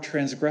our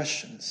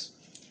transgressions.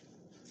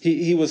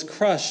 He was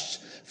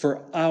crushed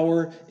for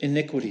our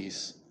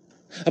iniquities.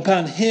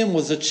 Upon him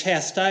was a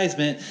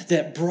chastisement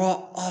that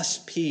brought us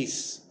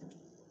peace.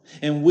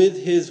 And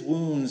with his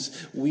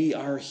wounds we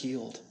are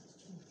healed.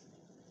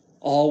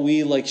 All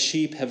we like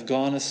sheep have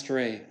gone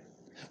astray.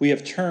 We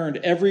have turned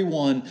every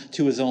one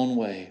to his own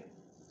way.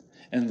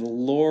 And the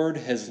Lord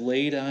has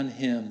laid on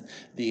him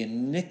the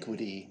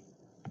iniquity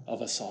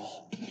of us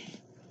all.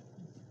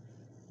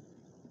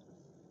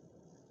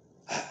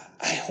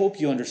 I hope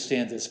you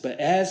understand this, but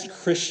as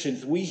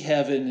Christians, we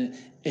have an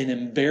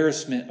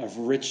embarrassment of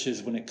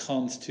riches when it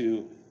comes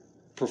to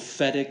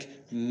prophetic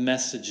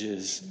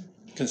messages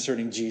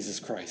concerning Jesus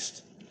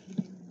Christ.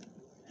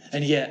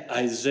 And yet,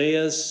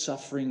 Isaiah's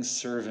suffering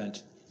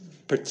servant,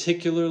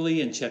 particularly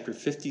in chapter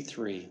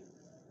 53,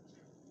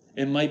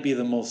 it might be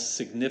the most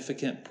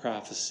significant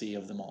prophecy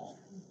of them all.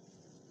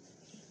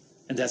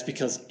 And that's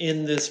because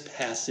in this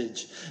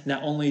passage,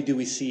 not only do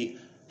we see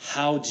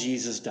how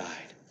Jesus died,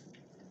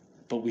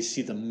 but we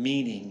see the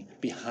meaning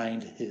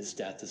behind his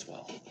death as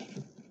well.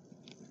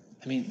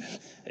 I mean,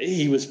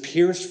 he was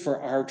pierced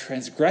for our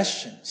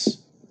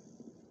transgressions.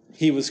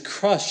 He was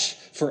crushed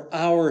for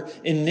our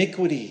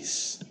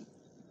iniquities.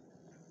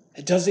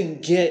 It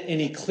doesn't get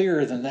any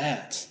clearer than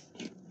that.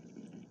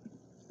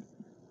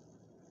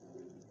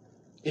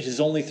 It is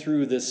only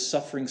through this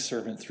suffering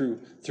servant,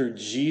 through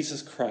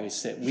Jesus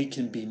Christ, that we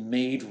can be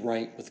made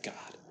right with God.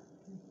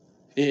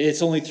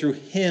 It's only through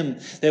him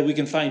that we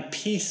can find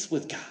peace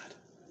with God,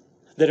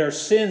 that our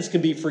sins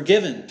can be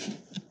forgiven.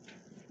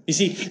 You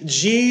see,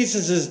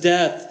 Jesus'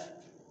 death,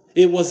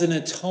 it was an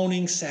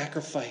atoning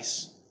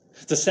sacrifice.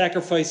 The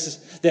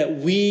sacrifice that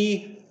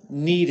we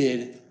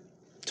needed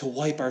to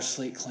wipe our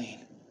slate clean.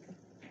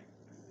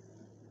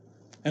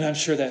 And I'm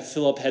sure that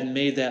Philip had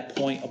made that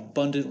point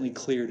abundantly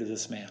clear to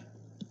this man.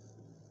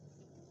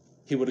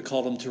 He would have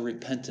called him to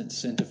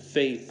repentance and to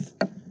faith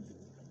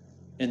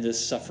in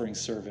this suffering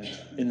servant,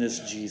 in this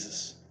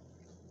Jesus.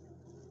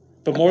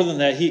 But more than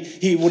that,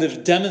 he would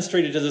have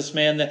demonstrated to this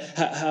man that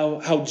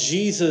how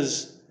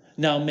Jesus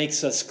now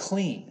makes us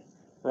clean,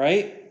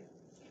 right?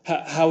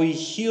 How he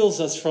heals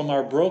us from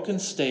our broken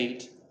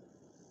state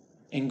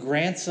and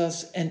grants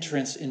us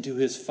entrance into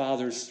his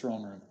Father's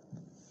throne room.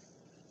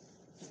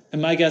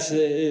 And my guess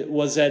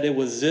was that it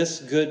was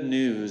this good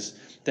news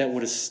that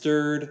would have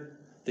stirred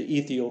the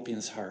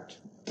Ethiopian's heart.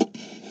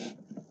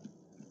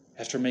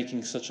 After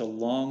making such a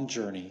long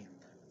journey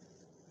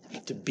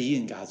to be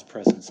in God's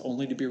presence,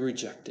 only to be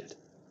rejected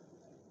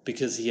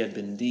because he had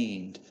been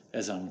deemed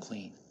as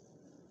unclean.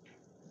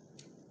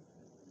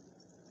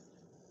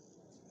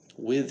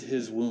 With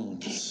his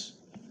wounds,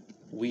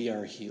 we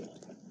are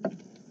healed.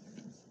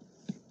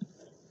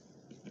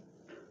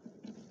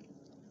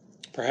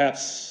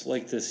 Perhaps,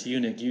 like this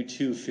eunuch, you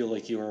too feel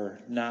like you are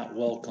not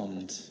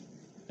welcomed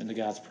into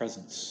God's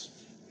presence.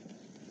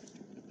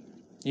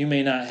 You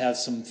may not have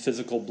some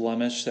physical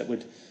blemish that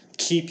would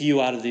keep you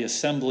out of the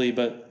assembly,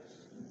 but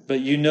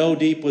you know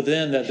deep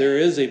within that there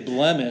is a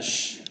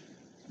blemish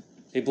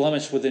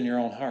within your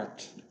own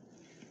heart.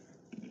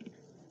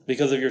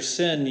 Because of your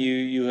sin,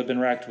 you have been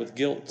racked with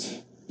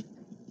guilt.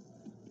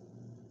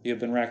 You have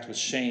been racked with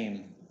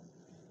shame.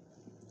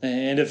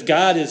 And if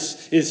God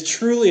is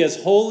truly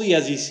as holy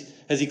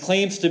as he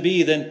claims to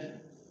be,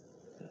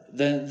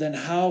 then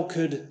how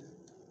could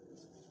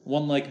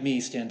one like me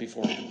stand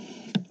before him?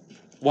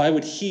 Why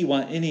would he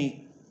want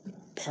any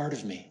part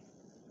of me?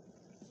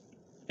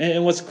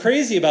 And what's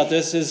crazy about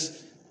this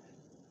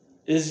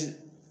is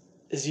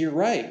you're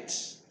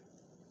right.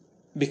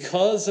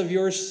 Because of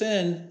your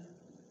sin,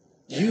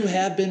 you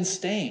have been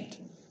stained.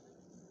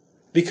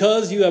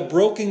 Because you have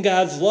broken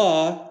God's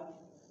law,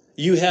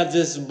 you have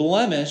this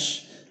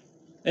blemish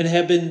and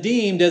have been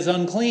deemed as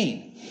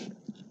unclean.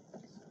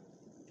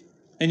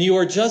 And you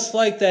are just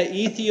like that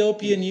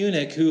Ethiopian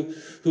eunuch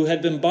who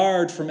had been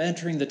barred from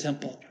entering the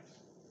temple,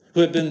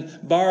 who had been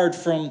barred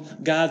from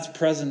God's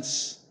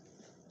presence.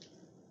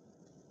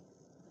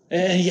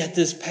 And yet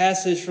this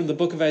passage from the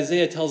book of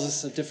Isaiah tells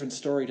us a different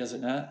story, does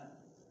it not?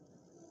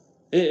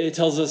 It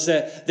tells us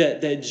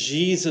that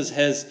Jesus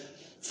has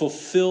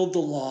fulfilled the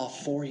law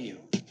for you,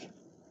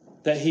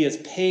 that he has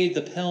paid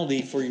the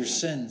penalty for your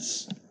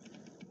sins,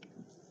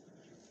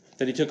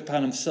 that he took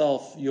upon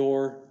himself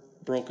your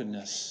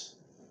brokenness,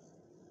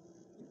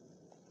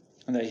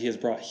 and that he has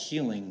brought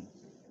healing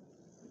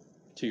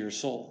to your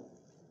soul.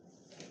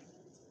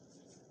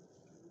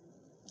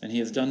 And he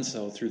has done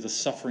so through the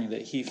suffering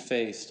that he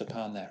faced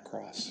upon that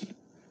cross.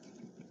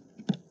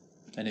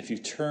 And if you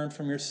turn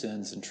from your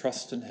sins and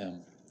trust in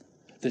him,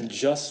 then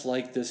just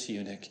like this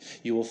eunuch,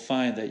 you will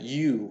find that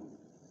you,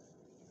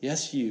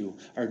 yes, you,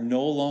 are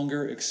no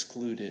longer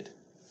excluded.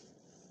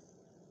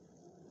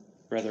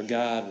 Rather,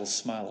 God will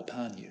smile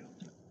upon you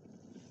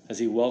as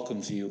he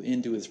welcomes you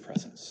into his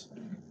presence.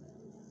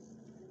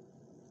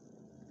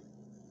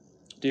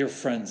 Dear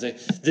friends,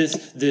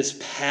 this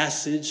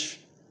passage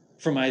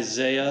from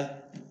Isaiah,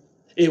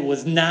 it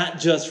was not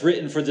just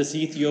written for this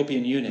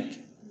Ethiopian eunuch.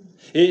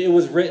 It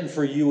was written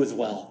for you as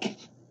well,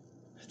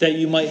 that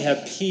you might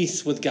have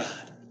peace with God,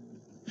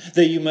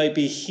 that you might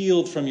be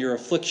healed from your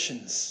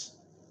afflictions,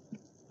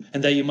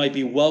 and that you might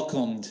be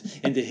welcomed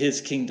into his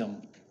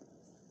kingdom.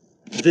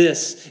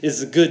 This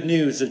is the good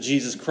news of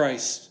Jesus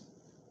Christ.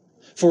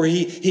 For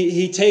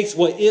he takes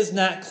what is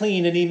not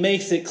clean and he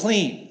makes it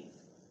clean.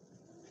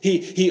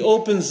 He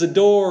opens the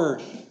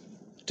door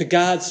to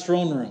God's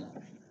throne room.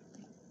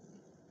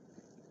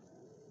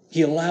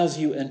 He allows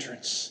you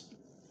entrance.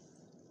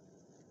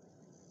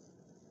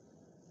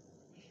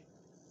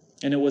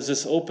 And it was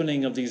this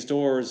opening of these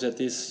doors that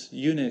this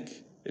eunuch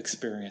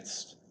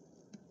experienced.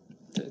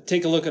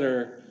 Take a look at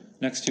our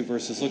next two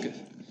verses. Look at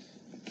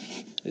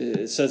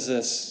it says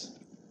this.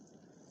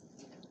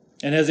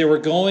 And as they were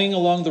going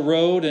along the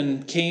road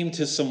and came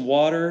to some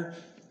water,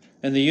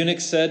 and the eunuch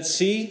said,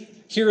 "See,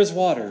 here is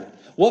water.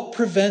 What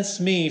prevents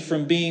me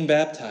from being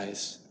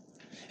baptized?"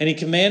 And he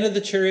commanded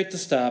the chariot to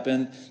stop,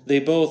 and they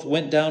both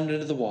went down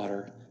into the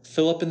water,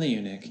 Philip and the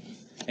eunuch,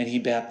 and he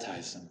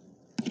baptized them.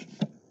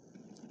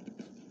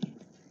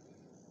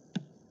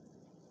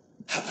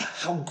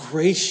 How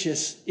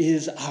gracious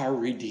is our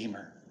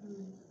Redeemer.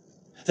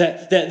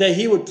 That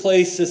he would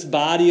place this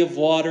body of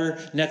water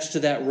next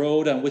to that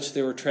road on which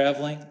they were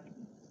traveling.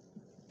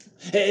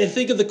 And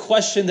think of the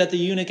question that the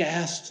eunuch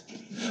asked.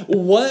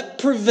 What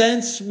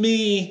prevents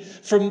me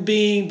from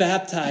being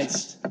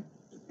baptized?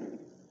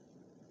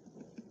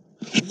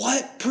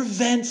 What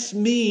prevents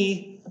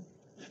me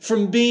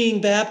from being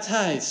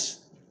baptized?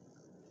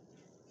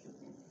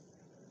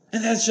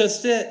 And that's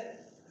just it.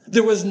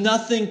 There was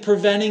nothing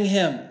preventing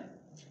him.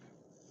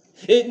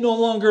 It no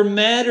longer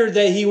mattered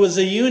that he was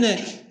a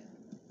eunuch.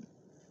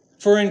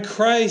 For in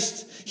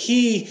Christ,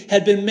 he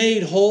had been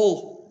made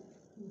whole.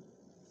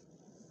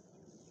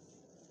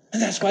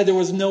 And that's why there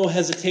was no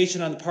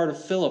hesitation on the part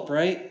of Philip,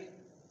 right?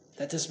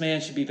 That this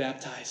man should be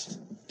baptized.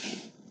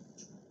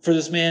 For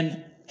this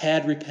man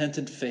had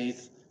repentant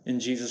faith in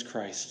Jesus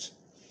Christ.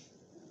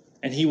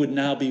 And he would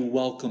now be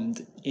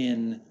welcomed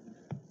in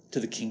to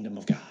the kingdom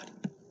of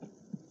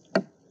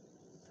God.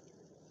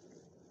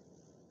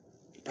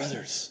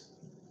 Brothers,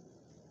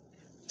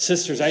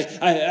 sisters,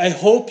 I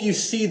hope you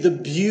see the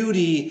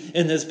beauty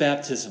in this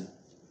baptism.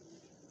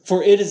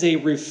 For it is a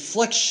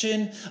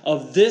reflection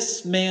of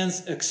this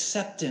man's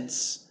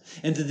acceptance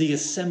into the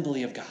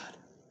assembly of God.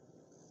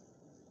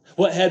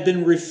 What had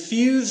been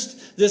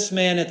refused this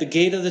man at the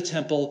gate of the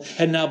temple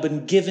had now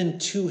been given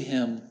to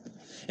him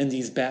in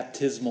these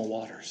baptismal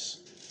waters.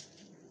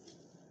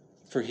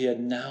 For he had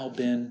now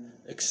been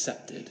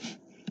accepted.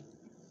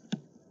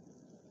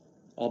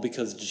 All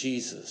because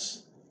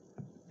Jesus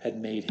had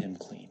made him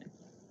clean.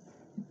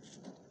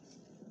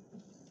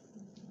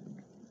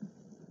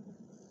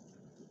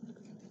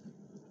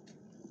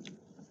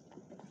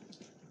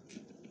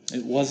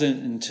 It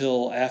wasn't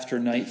until after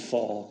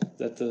nightfall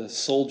that the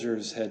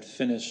soldiers had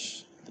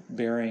finished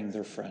burying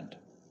their friend.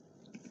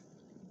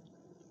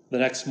 The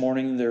next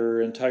morning,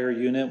 their entire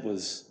unit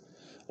was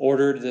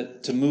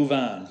ordered to move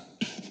on.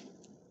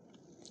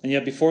 And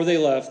yet before they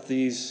left,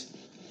 these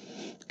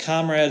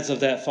comrades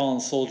of that fallen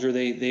soldier,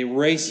 they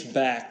raced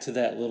back to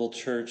that little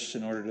church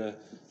in order to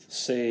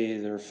say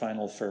their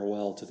final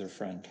farewell to their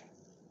friend.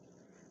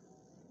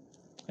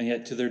 And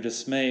yet to their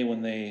dismay,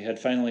 when they had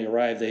finally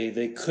arrived,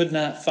 they could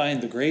not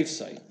find the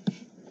gravesite.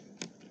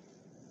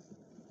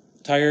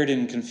 Tired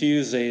and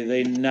confused,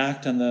 they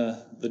knocked on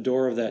the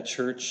door of that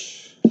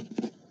church.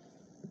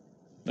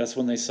 That's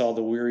when they saw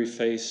the weary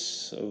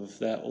face of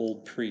that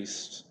old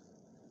priest.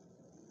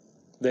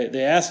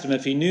 They asked him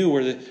if he knew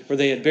where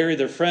they had buried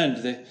their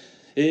friend.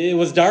 It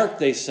was dark,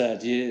 they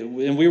said,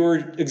 and we were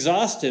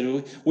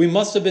exhausted. We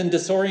must have been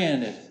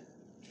disoriented.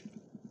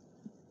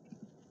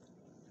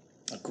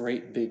 A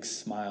great big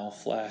smile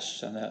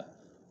flashed on that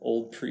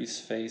old priest's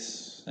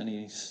face, and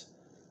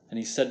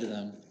he said to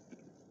them,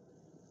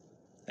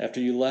 "After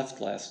you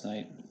left last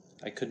night,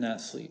 I could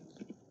not sleep.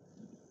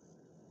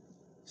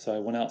 So I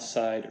went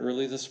outside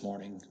early this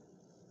morning,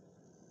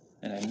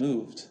 and I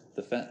moved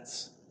the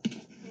fence."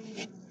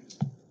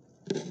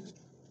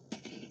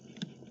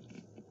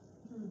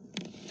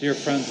 Dear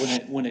friends,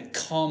 when it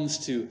comes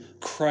to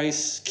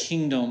Christ's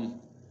kingdom,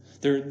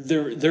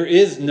 there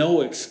is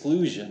no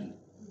exclusion.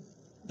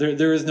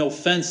 There is no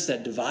fence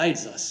that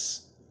divides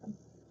us.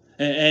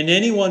 And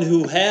anyone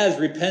who has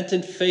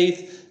repentant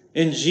faith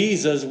in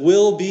Jesus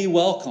will be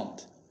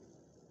welcomed.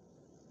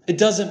 It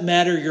doesn't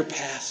matter your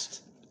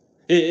past.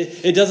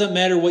 It doesn't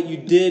matter what you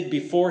did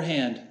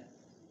beforehand.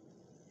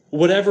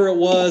 Whatever it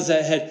was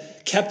that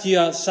had kept you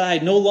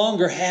outside no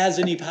longer has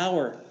any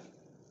power.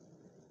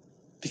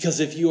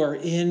 Because if you are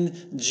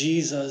in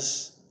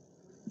Jesus,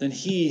 then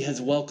He has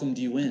welcomed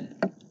you in.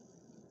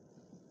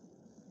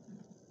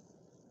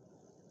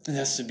 And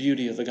that's the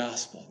beauty of the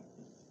gospel.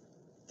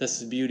 That's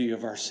the beauty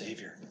of our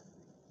Savior.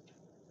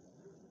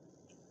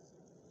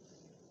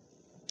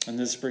 And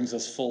this brings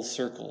us full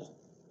circle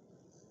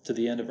to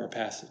the end of our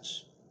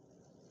passage,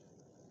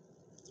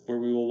 where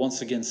we will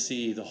once again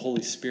see the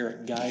Holy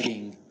Spirit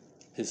guiding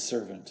His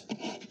servant.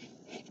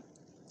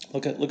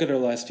 Look at our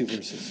last two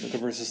verses. Look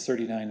at verses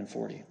 39 and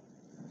 40.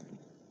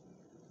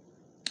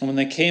 And when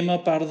they came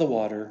up out of the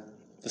water,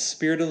 the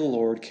Spirit of the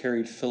Lord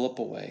carried Philip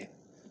away,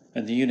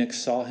 and the eunuch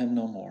saw him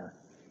no more,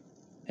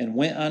 and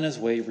went on his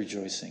way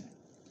rejoicing.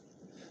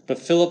 But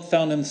Philip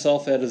found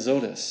himself at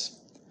Azotus,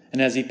 and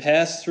as he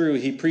passed through,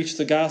 he preached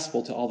the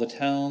gospel to all the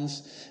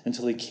towns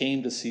until he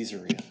came to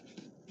Caesarea.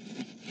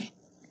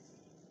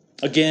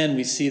 Again,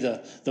 we see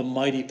the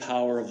mighty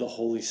power of the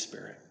Holy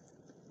Spirit.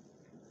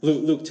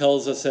 Luke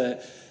tells us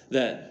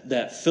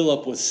that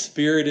Philip was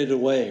spirited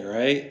away,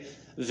 right?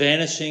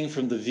 Vanishing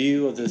from the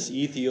view of this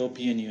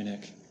Ethiopian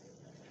eunuch.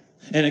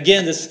 And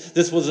again,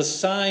 this was a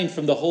sign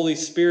from the Holy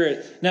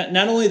Spirit,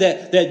 not only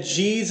that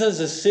Jesus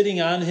is sitting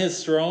on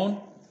His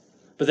throne,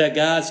 but that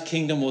God's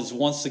kingdom was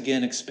once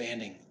again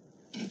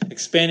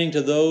expanding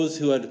to those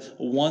who had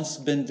once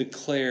been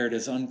declared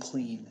as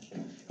unclean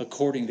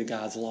according to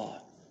God's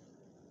law.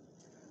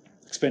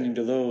 Expanding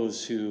to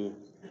those who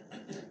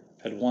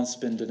had once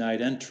been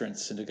denied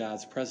entrance into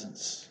God's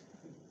presence,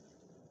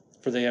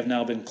 for they have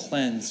now been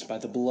cleansed by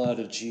the blood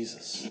of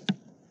Jesus.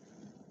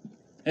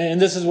 And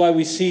this is why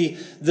we see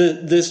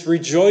this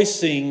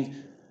rejoicing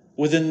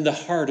within the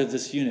heart of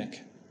this eunuch,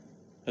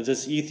 of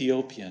this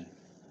Ethiopian,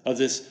 of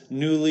this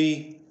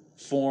newly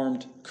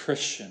formed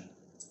Christian.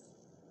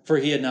 For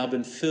he had now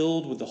been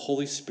filled with the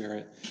Holy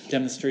Spirit,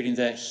 demonstrating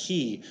that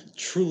he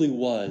truly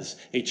was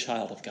a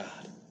child of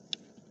God.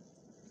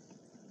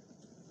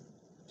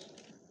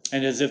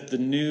 And as if the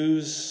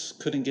news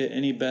couldn't get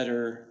any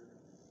better,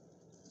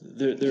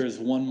 there is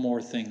one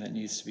more thing that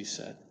needs to be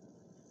said.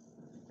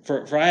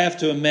 For I have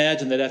to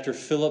imagine that after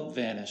Philip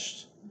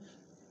vanished,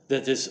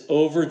 that this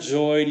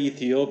overjoyed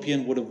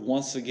Ethiopian would have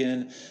once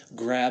again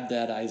grabbed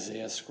that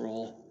Isaiah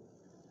scroll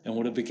and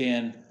would have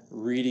began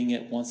reading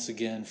it once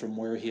again from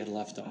where he had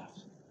left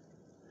off.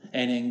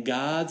 And in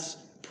God's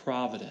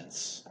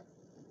providence,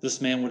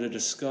 this man would have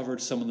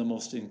discovered some of the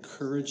most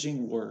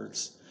encouraging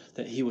words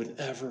that he would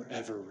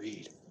ever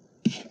read.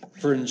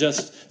 For in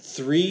just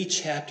 3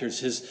 chapters,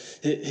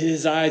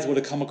 his eyes would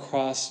have come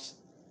across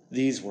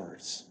these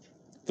words.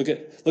 Look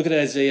at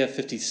Isaiah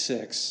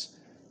 56,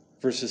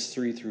 verses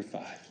 3 through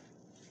 5.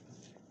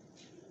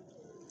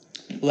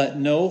 Let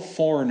no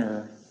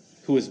foreigner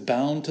who is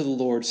bound to the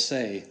Lord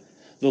say,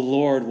 the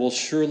Lord will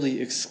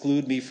surely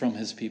exclude me from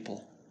His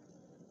people.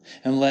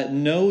 And let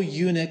no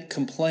eunuch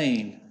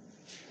complain,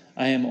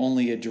 I am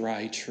only a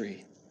dry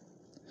tree.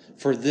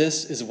 For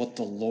this is what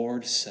the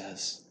Lord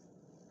says.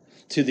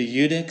 To the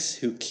eunuchs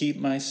who keep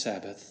my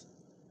Sabbath,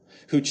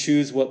 who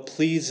choose what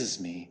pleases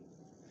me,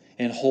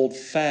 and hold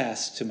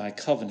fast to my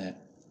covenant,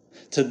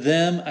 to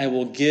them I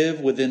will give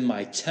within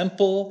my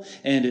temple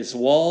and its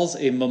walls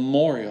a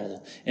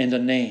memorial and a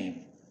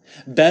name,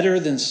 better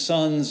than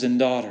sons and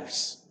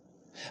daughters.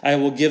 I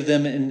will give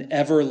them an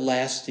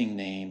everlasting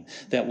name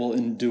that will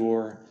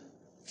endure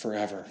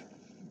forever.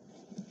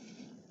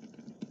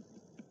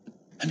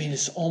 I mean,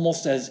 it's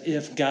almost as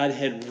if God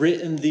had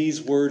written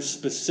these words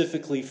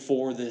specifically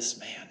for this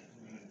man.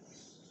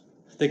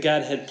 That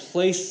God had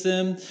placed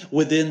them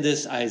within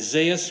this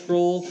Isaiah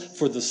scroll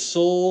for the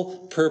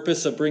sole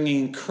purpose of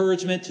bringing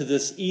encouragement to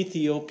this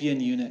Ethiopian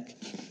eunuch.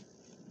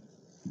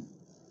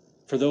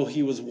 For though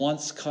he was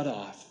once cut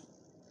off,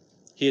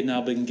 he had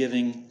now been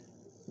given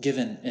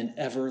an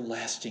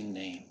everlasting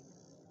name,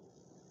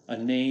 a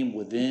name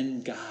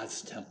within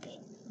God's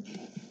temple.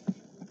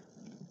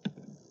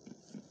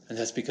 And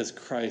that's because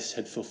Christ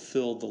had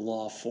fulfilled the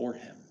law for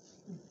him,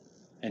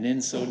 and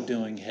in so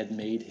doing had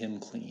made him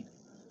clean.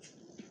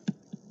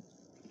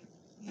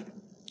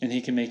 And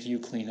he can make you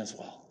clean as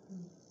well,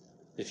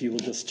 if you will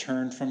just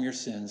turn from your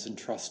sins and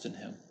trust in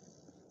him.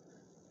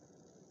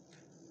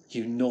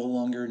 You no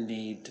longer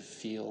need to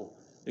feel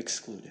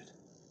excluded.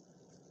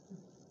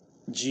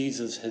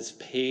 Jesus has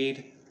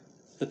paid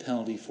the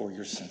penalty for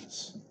your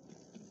sins.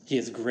 He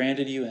has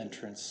granted you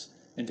entrance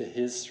into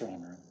his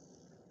throne room,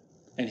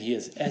 and he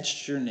has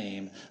etched your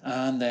name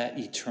on that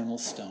eternal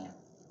stone,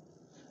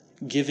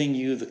 giving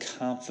you the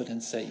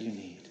confidence that you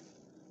need,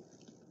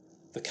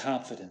 the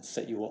confidence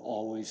that you will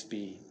always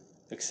be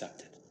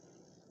accepted.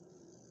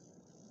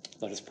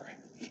 Let us pray.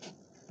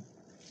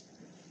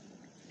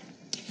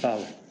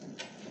 Father,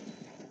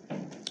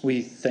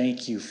 we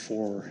thank you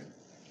for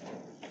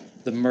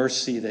the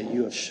mercy that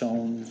you have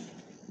shown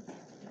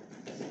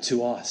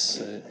to us,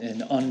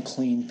 an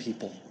unclean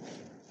people.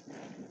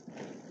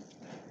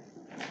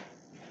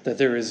 That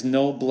there is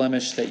no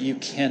blemish that you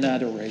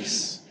cannot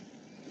erase.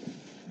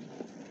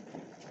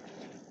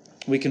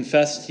 We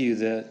confess to you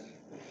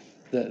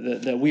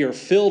that we are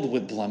filled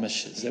with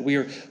blemishes, that we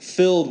are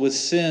filled with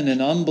sin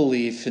and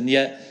unbelief, and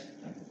yet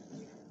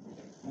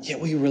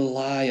we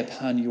rely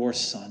upon your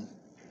Son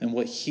and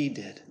what he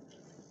did.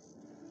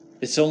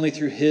 It's only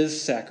through his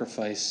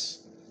sacrifice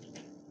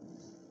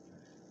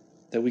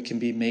that we can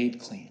be made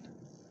clean.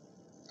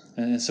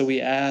 And so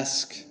we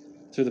ask,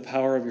 through the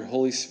power of your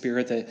Holy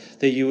Spirit,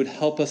 that you would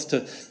help us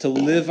to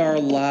live our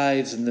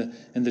lives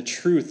in the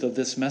truth of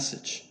this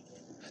message.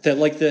 That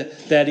like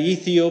that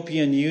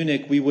Ethiopian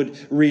eunuch, we would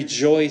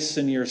rejoice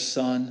in your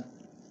Son.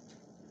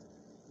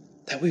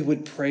 That we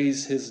would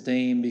praise his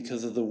name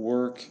because of the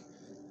work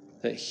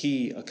that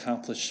he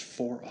accomplished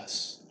for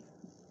us.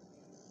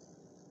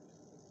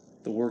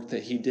 The work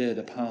that he did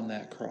upon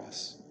that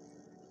cross.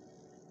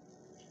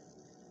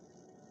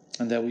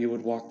 And that we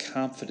would walk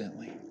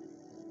confidently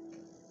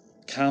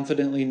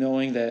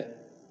knowing that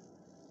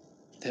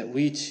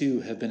we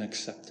too have been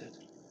accepted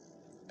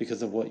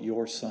because of what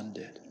your Son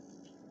did.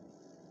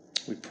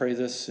 We pray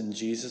this in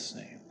Jesus'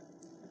 name.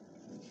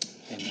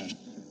 Amen.